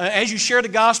gospel. As you share the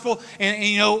gospel, and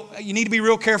you know, you need to be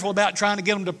real careful about trying to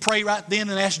get them to pray right then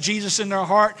and ask Jesus in their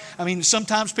heart. I mean,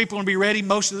 sometimes people will be ready.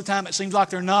 Most of the time, it seems like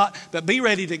they're not. But be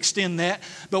ready to extend that.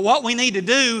 But what we need to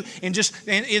do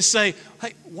is say,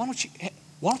 hey, why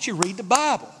don't you read the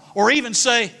Bible? Or even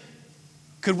say,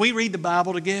 could we read the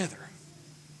Bible together?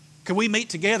 Could we meet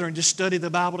together and just study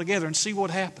the Bible together and see what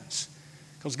happens?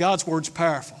 Because God's Word's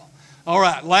powerful. All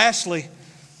right, lastly,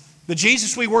 the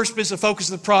Jesus we worship is the focus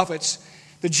of the prophets.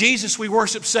 The Jesus we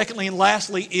worship, secondly and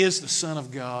lastly, is the Son of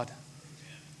God.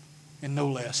 And no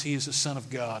less, He is the Son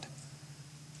of God.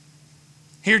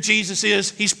 Here Jesus is.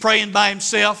 He's praying by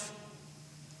Himself.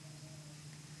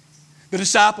 The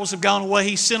disciples have gone away.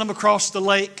 He sent them across the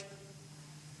lake.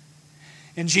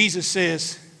 And Jesus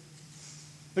says,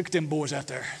 look at them boys out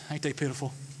there. Ain't they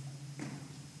pitiful?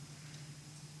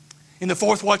 In the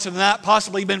fourth watch of the night,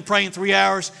 possibly been praying 3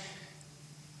 hours.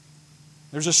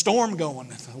 There's a storm going.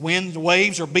 The wind, the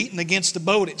waves are beating against the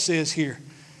boat, it says here.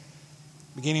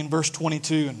 Beginning in verse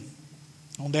 22 and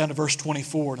on down to verse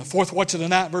 24. In the fourth watch of the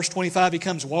night, verse 25, He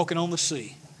comes walking on the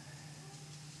sea.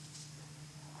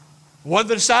 What are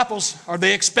the disciples? Are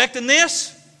they expecting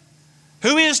this?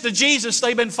 Who is the Jesus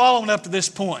they've been following up to this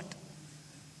point?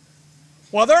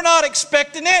 Well, they're not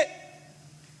expecting it.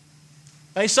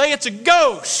 They say it's a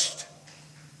ghost.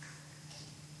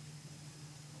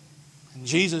 And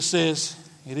Jesus says,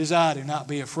 "It is I, do not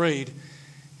be afraid."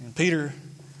 And Peter,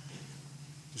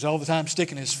 who's all the time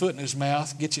sticking his foot in his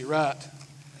mouth, gets it right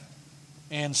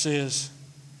and says,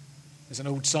 there's an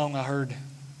old song I heard,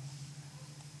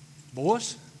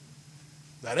 "Boys,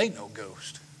 that ain't no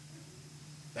ghost.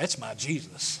 That's my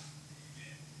Jesus."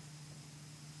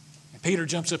 And Peter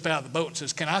jumps up out of the boat and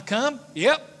says, "Can I come?"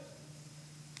 "Yep."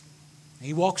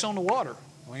 He walks on the water.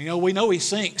 Well, we know he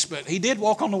sinks, but he did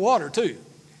walk on the water too.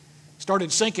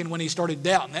 Started sinking when he started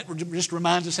doubting. That just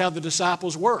reminds us how the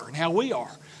disciples were and how we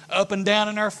are, up and down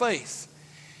in our faith.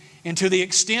 And to the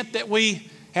extent that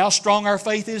how strong our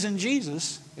faith is in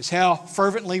Jesus is how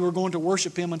fervently we're going to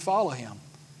worship Him and follow Him.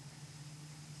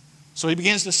 So he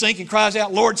begins to sink and cries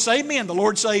out, "Lord, save me," and the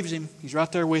Lord saves him. He's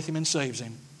right there with him and saves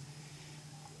him.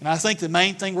 And I think the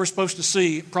main thing we're supposed to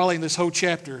see, probably in this whole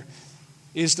chapter,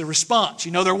 is the response.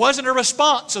 There wasn't a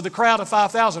response of the crowd of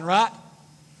 5,000, right?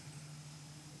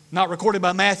 Not recorded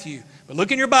by Matthew. But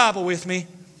look in your Bible with me.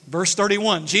 Verse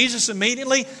 31. Jesus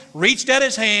immediately reached out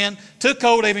His hand, took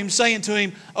hold of him, saying to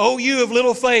him, "O you of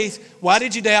little faith, why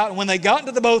did you doubt?" And when they got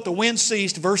into the boat, the wind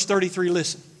ceased. Verse 33,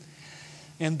 listen.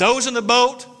 "And those in the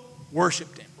boat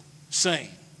worshipped Him, saying,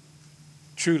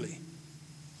 'Truly,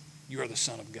 you are the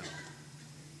Son of God.'"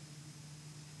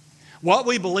 What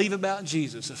we believe about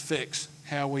Jesus affects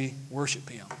how we worship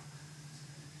Him.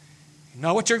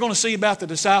 What you're going to see about the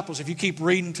disciples, if you keep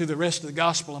reading through the rest of the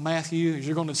Gospel of Matthew, is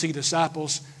you're going to see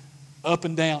disciples up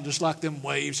and down, just like them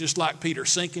waves, just like Peter,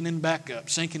 sinking and back up,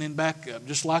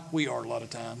 just like we are a lot of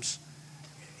times.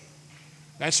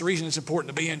 That's the reason it's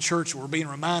important to be in church where we're being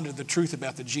reminded of the truth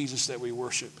about the Jesus that we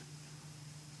worship.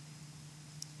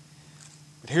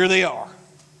 But here they are,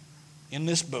 in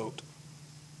this boat,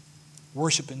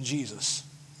 worshiping Jesus.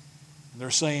 And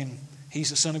they're saying He's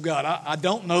the Son of God. I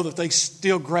don't know that they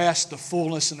still grasp the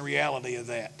fullness and the reality of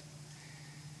that.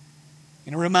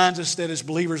 And it reminds us that as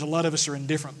believers, a lot of us are in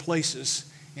different places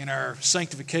in our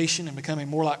sanctification and becoming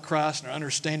more like Christ and our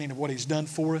understanding of what He's done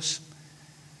for us.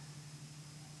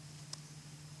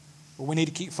 But we need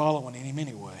to keep following in Him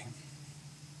anyway.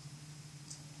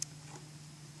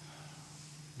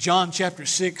 John chapter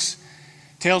 6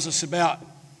 tells us about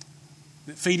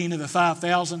the feeding of the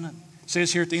 5,000. It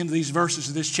says here at the end of these verses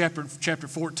of this chapter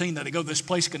 14, that they go to this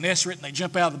place, Gennesaret, and they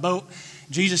jump out of the boat.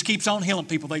 Jesus keeps on healing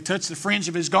people. They touch the fringe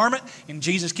of His garment, and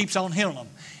Jesus keeps on healing them.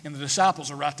 And the disciples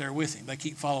are right there with Him. They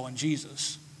keep following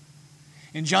Jesus.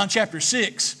 In John chapter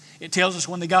 6, it tells us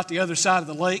when they got to the other side of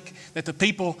the lake that the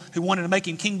people who wanted to make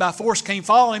Him king by force came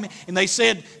following Him, and they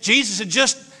said Jesus had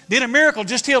just did a miracle,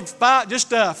 just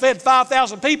fed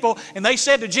 5,000 people, and they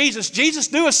said to Jesus, "Jesus,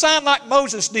 do a sign like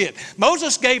Moses did.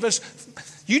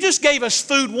 You just gave us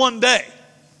food one day.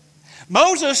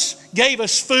 Moses gave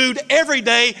us food every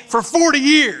day for 40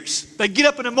 years. They'd get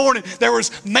up in the morning, there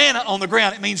was manna on the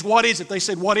ground. It means, what is it? They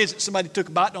said, what is it? Somebody took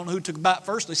a bite, don't know who took a bite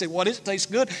first. They said, what is it?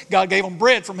 Tastes good. God gave them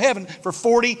bread from heaven for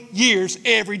 40 years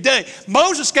every day.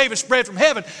 Moses gave us bread from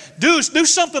heaven. Do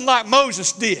something like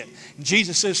Moses did. And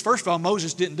Jesus says, first of all,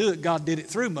 Moses didn't do it. God did it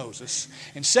through Moses.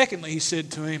 And secondly, He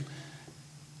said to him,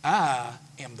 I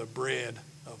am the bread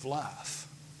of life.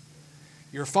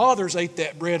 Your fathers ate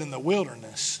that bread in the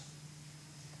wilderness,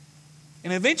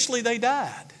 and eventually they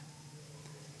died.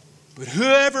 But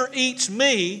whoever eats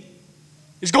me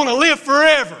is going to live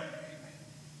forever.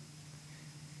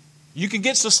 You can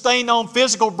get sustained on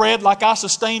physical bread like I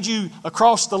sustained you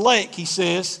across the lake, He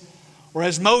says, or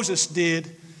as Moses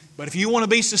did. But if you want to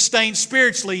be sustained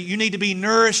spiritually, you need to be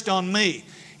nourished on me.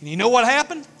 And you know what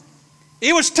happened?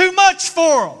 It was too much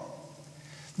for them.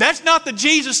 That's not the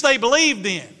Jesus they believed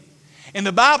in. And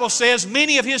the Bible says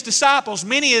many of His disciples,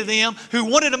 many of them who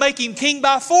wanted to make Him king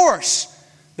by force,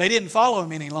 they didn't follow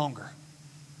Him any longer.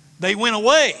 They went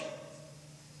away.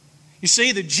 You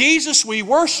see, the Jesus we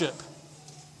worship,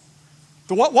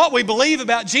 what we believe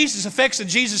about Jesus affects the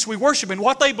Jesus we worship. And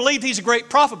what they believed, He's a great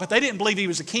prophet, but they didn't believe He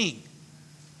was a king.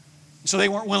 So they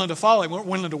weren't willing to follow Him, weren't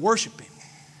willing to worship Him.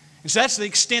 And so that's the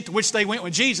extent to which they went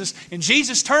with Jesus. And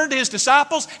Jesus turned to His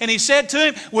disciples and He said to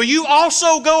him, will you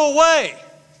also go away?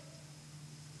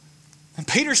 And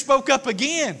Peter spoke up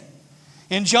again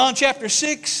in John chapter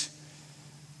 6.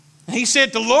 And he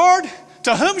said, Lord,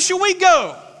 to whom shall we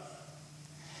go?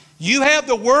 You have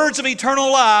the words of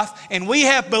eternal life, and we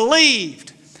have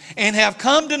believed and have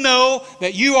come to know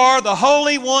that you are the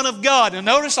Holy One of God. And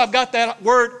notice I've got that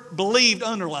word believed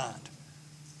underlined.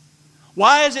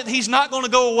 Why is it He's not going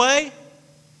to go away?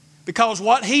 Because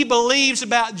what he believes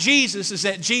about Jesus is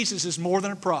that Jesus is more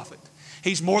than a prophet.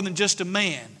 He's more than just a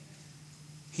man.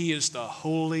 He is the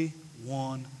Holy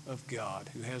One of God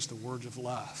who has the words of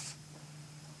life.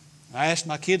 I asked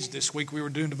my kids this week, we were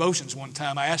doing devotions one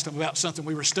time, I asked them about something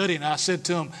we were studying, and I said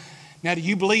to them, now do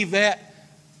you believe that?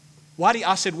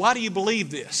 I said, why do you believe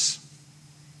this?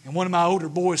 And one of my older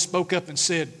boys spoke up and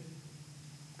said,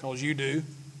 because you do.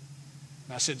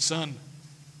 And I said, son,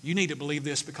 you need to believe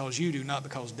this because you do, not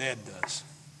because Dad does.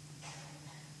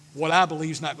 What I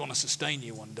believe is not going to sustain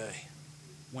you one day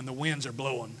when the winds are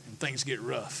blowing and things get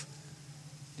rough.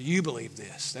 Do you believe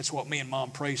this? That's what me and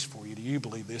Mom prays for you. Do you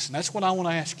believe this? And that's what I want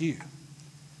to ask you.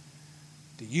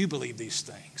 Do you believe these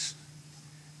things?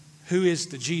 Who is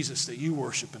the Jesus that you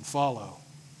worship and follow?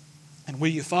 And will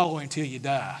you follow Him until you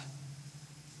die?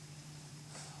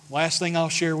 Last thing I'll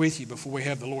share with you before we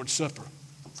have the Lord's Supper,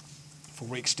 before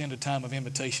we extend a time of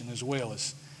invitation as well,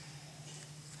 is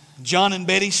John and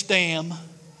Betty Stam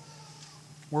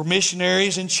were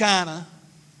missionaries in China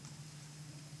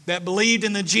that believed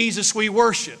in the Jesus we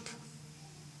worship.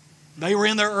 They were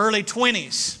in their early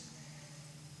 20s.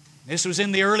 This was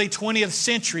in the early 20th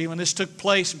century when this took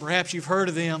place, and perhaps you've heard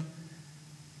of them.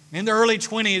 In their early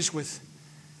 20s, with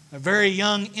a very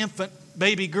young infant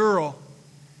baby girl,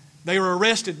 they were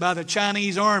arrested by the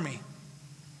Chinese army.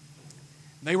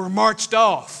 They were marched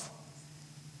off.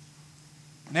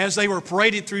 And as they were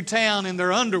paraded through town in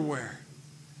their underwear,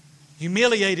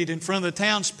 humiliated in front of the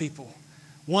townspeople,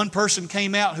 one person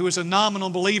came out who was a nominal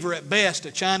believer at best,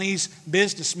 a Chinese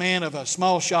businessman of a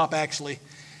small shop actually,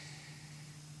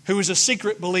 who was a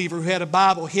secret believer who had a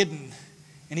Bible hidden.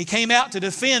 And he came out to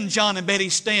defend John and Betty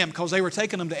Stam because they were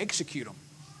taking them to execute them.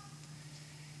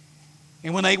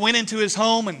 And when they went into his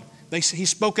home and he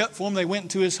spoke up for them, they went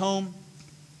into his home.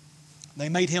 They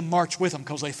made him march with them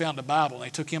because they found a Bible and they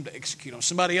took him to execute him.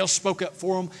 Somebody else spoke up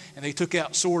for them and they took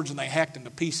out swords and they hacked him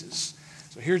to pieces.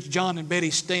 So here's John and Betty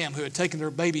Stam, who had taken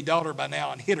their baby daughter by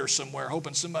now and hid her somewhere,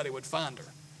 hoping somebody would find her,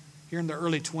 here in their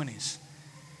early 20s.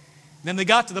 Then they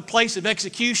got to the place of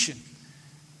execution.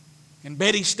 And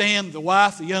Betty Stam, the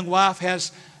young wife,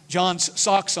 has John's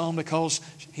socks on because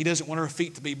he doesn't want her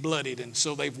feet to be bloodied. And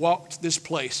so they've walked this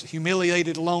place,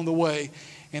 humiliated along the way.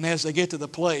 And as they get to the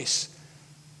place,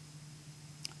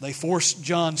 they force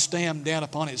John Stam down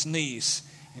upon his knees.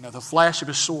 You know, the flash of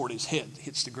his sword, his head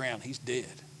hits the ground. He's dead.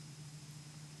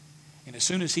 And as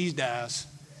soon as he dies,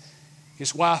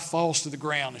 his wife falls to the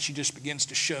ground and she just begins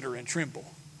to shudder and tremble.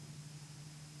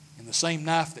 And the same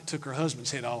knife that took her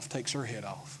husband's head off takes her head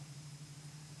off.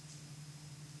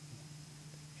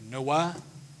 And you know why?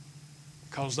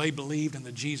 Because they believed in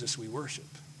the Jesus we worship.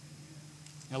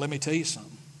 Now let me tell you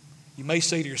something. You may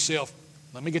say to yourself,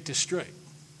 let me get this straight.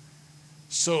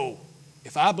 So,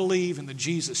 if I believe in the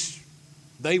Jesus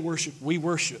they worship, we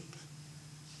worship,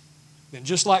 then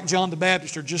just like John the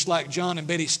Baptist or just like John and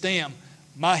Betty Stam,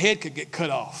 my head could get cut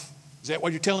off. Is that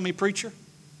what you're telling me, preacher?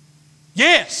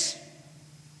 Yes.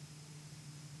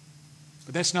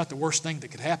 But that's not the worst thing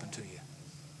that could happen to you.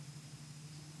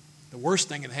 The worst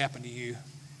thing that could happen to you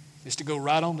is to go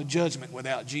right on to judgment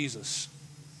without Jesus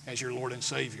as your Lord and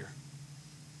Savior.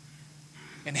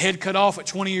 And head cut off at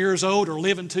 20 years old or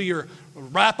live into your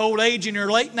ripe old age in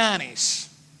your late 90s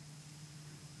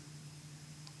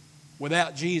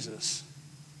without Jesus.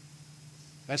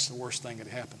 That's the worst thing that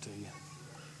could happen to you.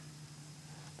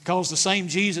 Because the same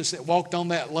Jesus that walked on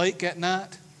that lake that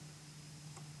night,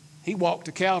 He walked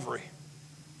to Calvary.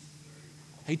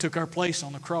 He took our place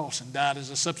on the cross and died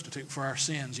as a substitute for our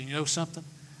sins. And you know something?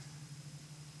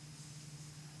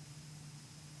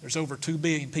 There's over 2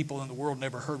 billion people in the world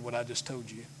never heard what I just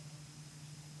told you.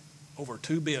 Over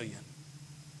 2 billion.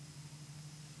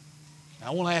 Now, I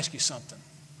want to ask you something.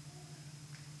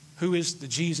 Who is the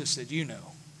Jesus that you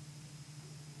know?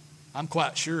 I'm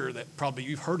quite sure that probably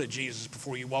you've heard of Jesus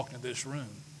before you walked into this room.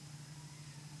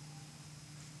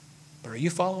 But are you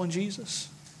following Jesus?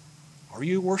 Are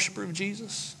you a worshiper of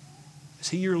Jesus? Is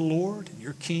He your Lord and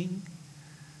your King?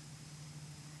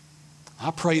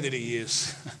 I pray that He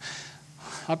is.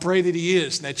 I pray that He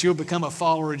is, and that you'll become a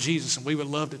follower of Jesus, and we would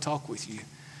love to talk with you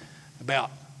about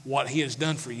what He has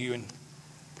done for you in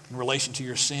relation to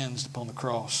your sins upon the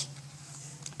cross.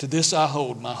 To this I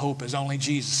hold, my hope is only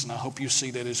Jesus, and I hope you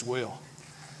see that as well.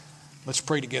 Let's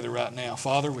pray together right now.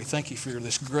 Father, we thank You for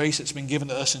this grace that's been given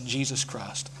to us in Jesus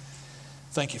Christ.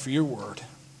 Thank You for Your word.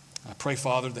 I pray,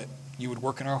 Father, that You would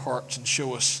work in our hearts and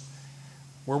show us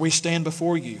where we stand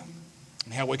before You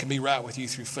and how we can be right with You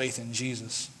through faith in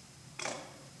Jesus.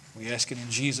 We ask it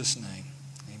in Jesus' name.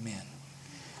 Amen.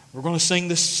 We're going to sing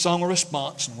this song of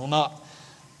response, and we'll not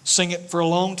sing it for a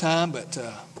long time, but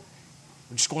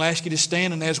we're just going to ask you to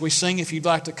stand, and as we sing, if you'd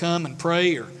like to come and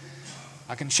pray, or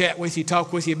I can chat with you,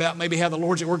 talk with you about maybe how the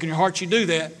Lord's at work in your heart, you do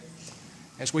that.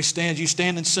 As we stand, you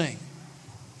stand and sing.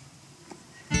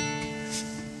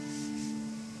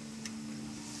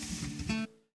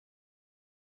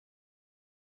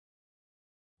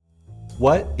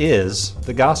 What is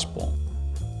the gospel?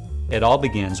 It all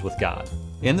begins with God.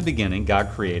 In the beginning, God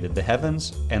created the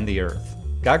heavens and the earth.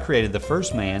 God created the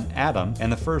first man, Adam,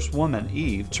 and the first woman,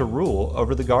 Eve, to rule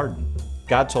over the garden.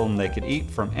 God told them they could eat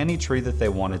from any tree that they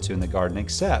wanted to in the garden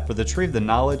except for the tree of the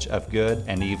knowledge of good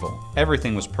and evil.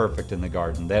 Everything was perfect in the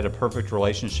garden. They had a perfect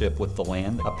relationship with the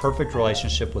land, a perfect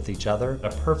relationship with each other,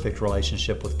 a perfect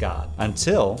relationship with God,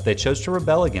 until they chose to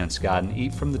rebel against God and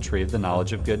eat from the tree of the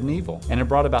knowledge of good and evil. And it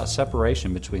brought about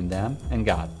separation between them and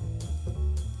God.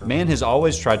 Man has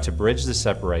always tried to bridge the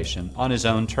separation on his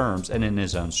own terms and in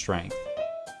his own strength.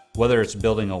 Whether it's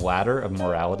building a ladder of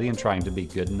morality and trying to be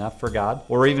good enough for God,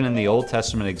 or even in the Old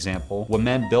Testament example, when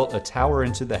men built a tower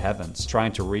into the heavens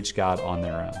trying to reach God on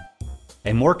their own.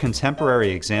 A more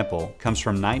contemporary example comes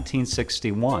from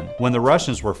 1961, when the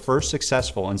Russians were first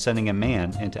successful in sending a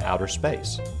man into outer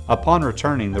space. Upon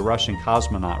returning, the Russian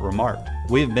cosmonaut remarked,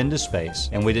 "We have been to space,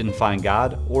 and we didn't find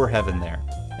God or heaven there."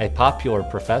 A popular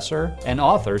professor and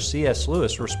author, C.S.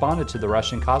 Lewis, responded to the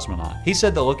Russian cosmonaut. He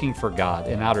said that looking for God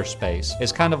in outer space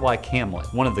is kind of like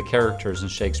Hamlet, one of the characters in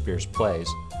Shakespeare's plays,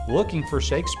 looking for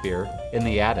Shakespeare in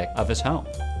the attic of his home.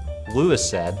 Lewis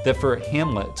said that for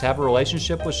Hamlet to have a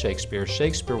relationship with Shakespeare,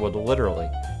 Shakespeare would literally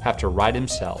have to write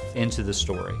himself into the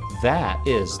story. That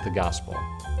is the gospel.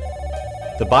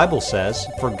 The Bible says,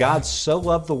 "For God so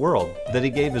loved the world that he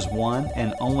gave his one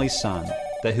and only Son,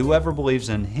 that whoever believes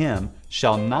in him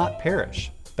shall not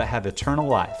perish, but have eternal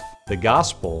life." The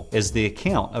gospel is the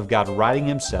account of God writing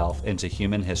himself into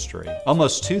human history.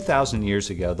 Almost 2,000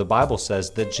 years ago, the Bible says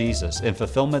that Jesus, in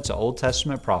fulfillment to Old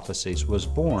Testament prophecies, was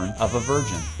born of a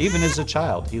virgin. Even as a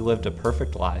child, he lived a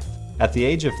perfect life. At the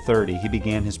age of 30, he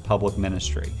began his public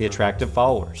ministry. He attracted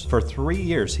followers. For 3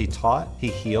 years, he taught, he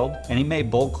healed, and he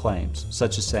made bold claims,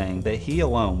 such as saying that he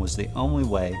alone was the only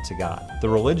way to God. The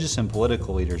religious and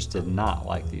political leaders did not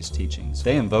like these teachings.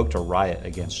 They invoked a riot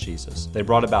against Jesus. They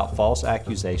brought about false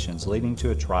accusations, leading to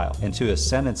a trial and to a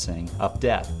sentencing of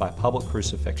death by public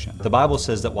crucifixion. The Bible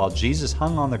says that while Jesus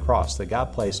hung on the cross, that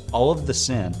God placed all of the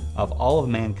sin of all of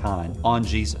mankind on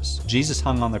Jesus. Jesus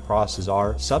hung on the cross as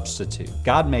our substitute.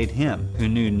 God made him, who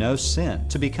knew no sin,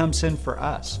 to become sin for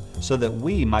us, so that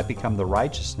we might become the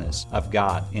righteousness of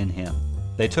God in him.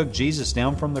 They took Jesus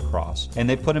down from the cross and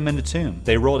they put him in a tomb.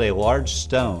 They rolled a large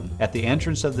stone at the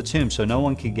entrance of the tomb so no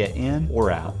one could get in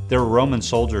or out. There were Roman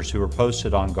soldiers who were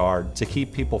posted on guard to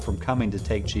keep people from coming to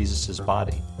take Jesus'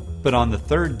 body. But on the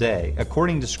third day,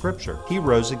 according to Scripture, he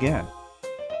rose again.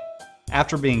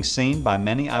 After being seen by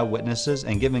many eyewitnesses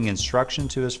and giving instruction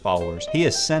to his followers, he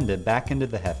ascended back into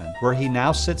the heaven, where he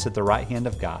now sits at the right hand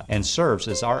of God and serves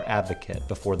as our advocate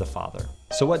before the Father.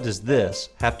 So what does this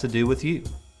have to do with you?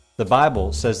 The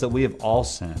Bible says that we have all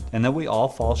sinned and that we all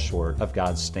fall short of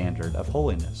God's standard of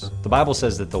holiness. The Bible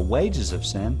says that the wages of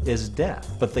sin is death,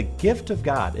 but the gift of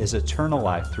God is eternal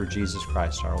life through Jesus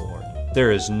Christ our Lord.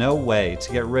 There is no way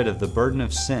to get rid of the burden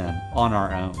of sin on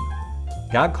our own.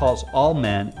 God calls all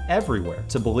men everywhere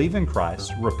to believe in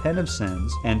Christ, repent of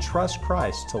sins, and trust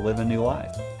Christ to live a new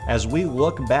life. As we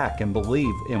look back and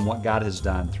believe in what God has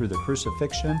done through the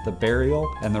crucifixion, the burial,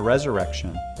 and the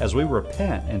resurrection, as we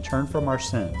repent and turn from our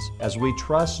sins, as we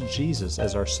trust Jesus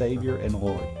as our Savior and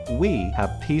Lord, we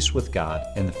have peace with God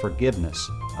and the forgiveness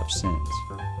of sins.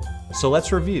 So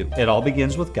let's review. It all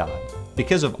begins with God.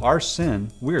 Because of our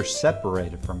sin, we are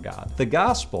separated from God. The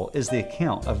gospel is the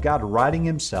account of God writing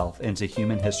himself into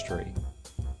human history.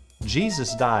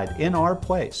 Jesus died in our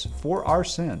place for our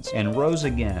sins and rose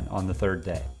again on the third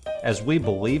day. As we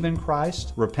believe in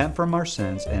Christ, repent from our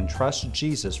sins, and trust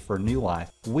Jesus for new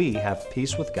life, we have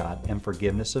peace with God and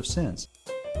forgiveness of sins.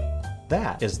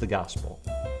 That is the gospel.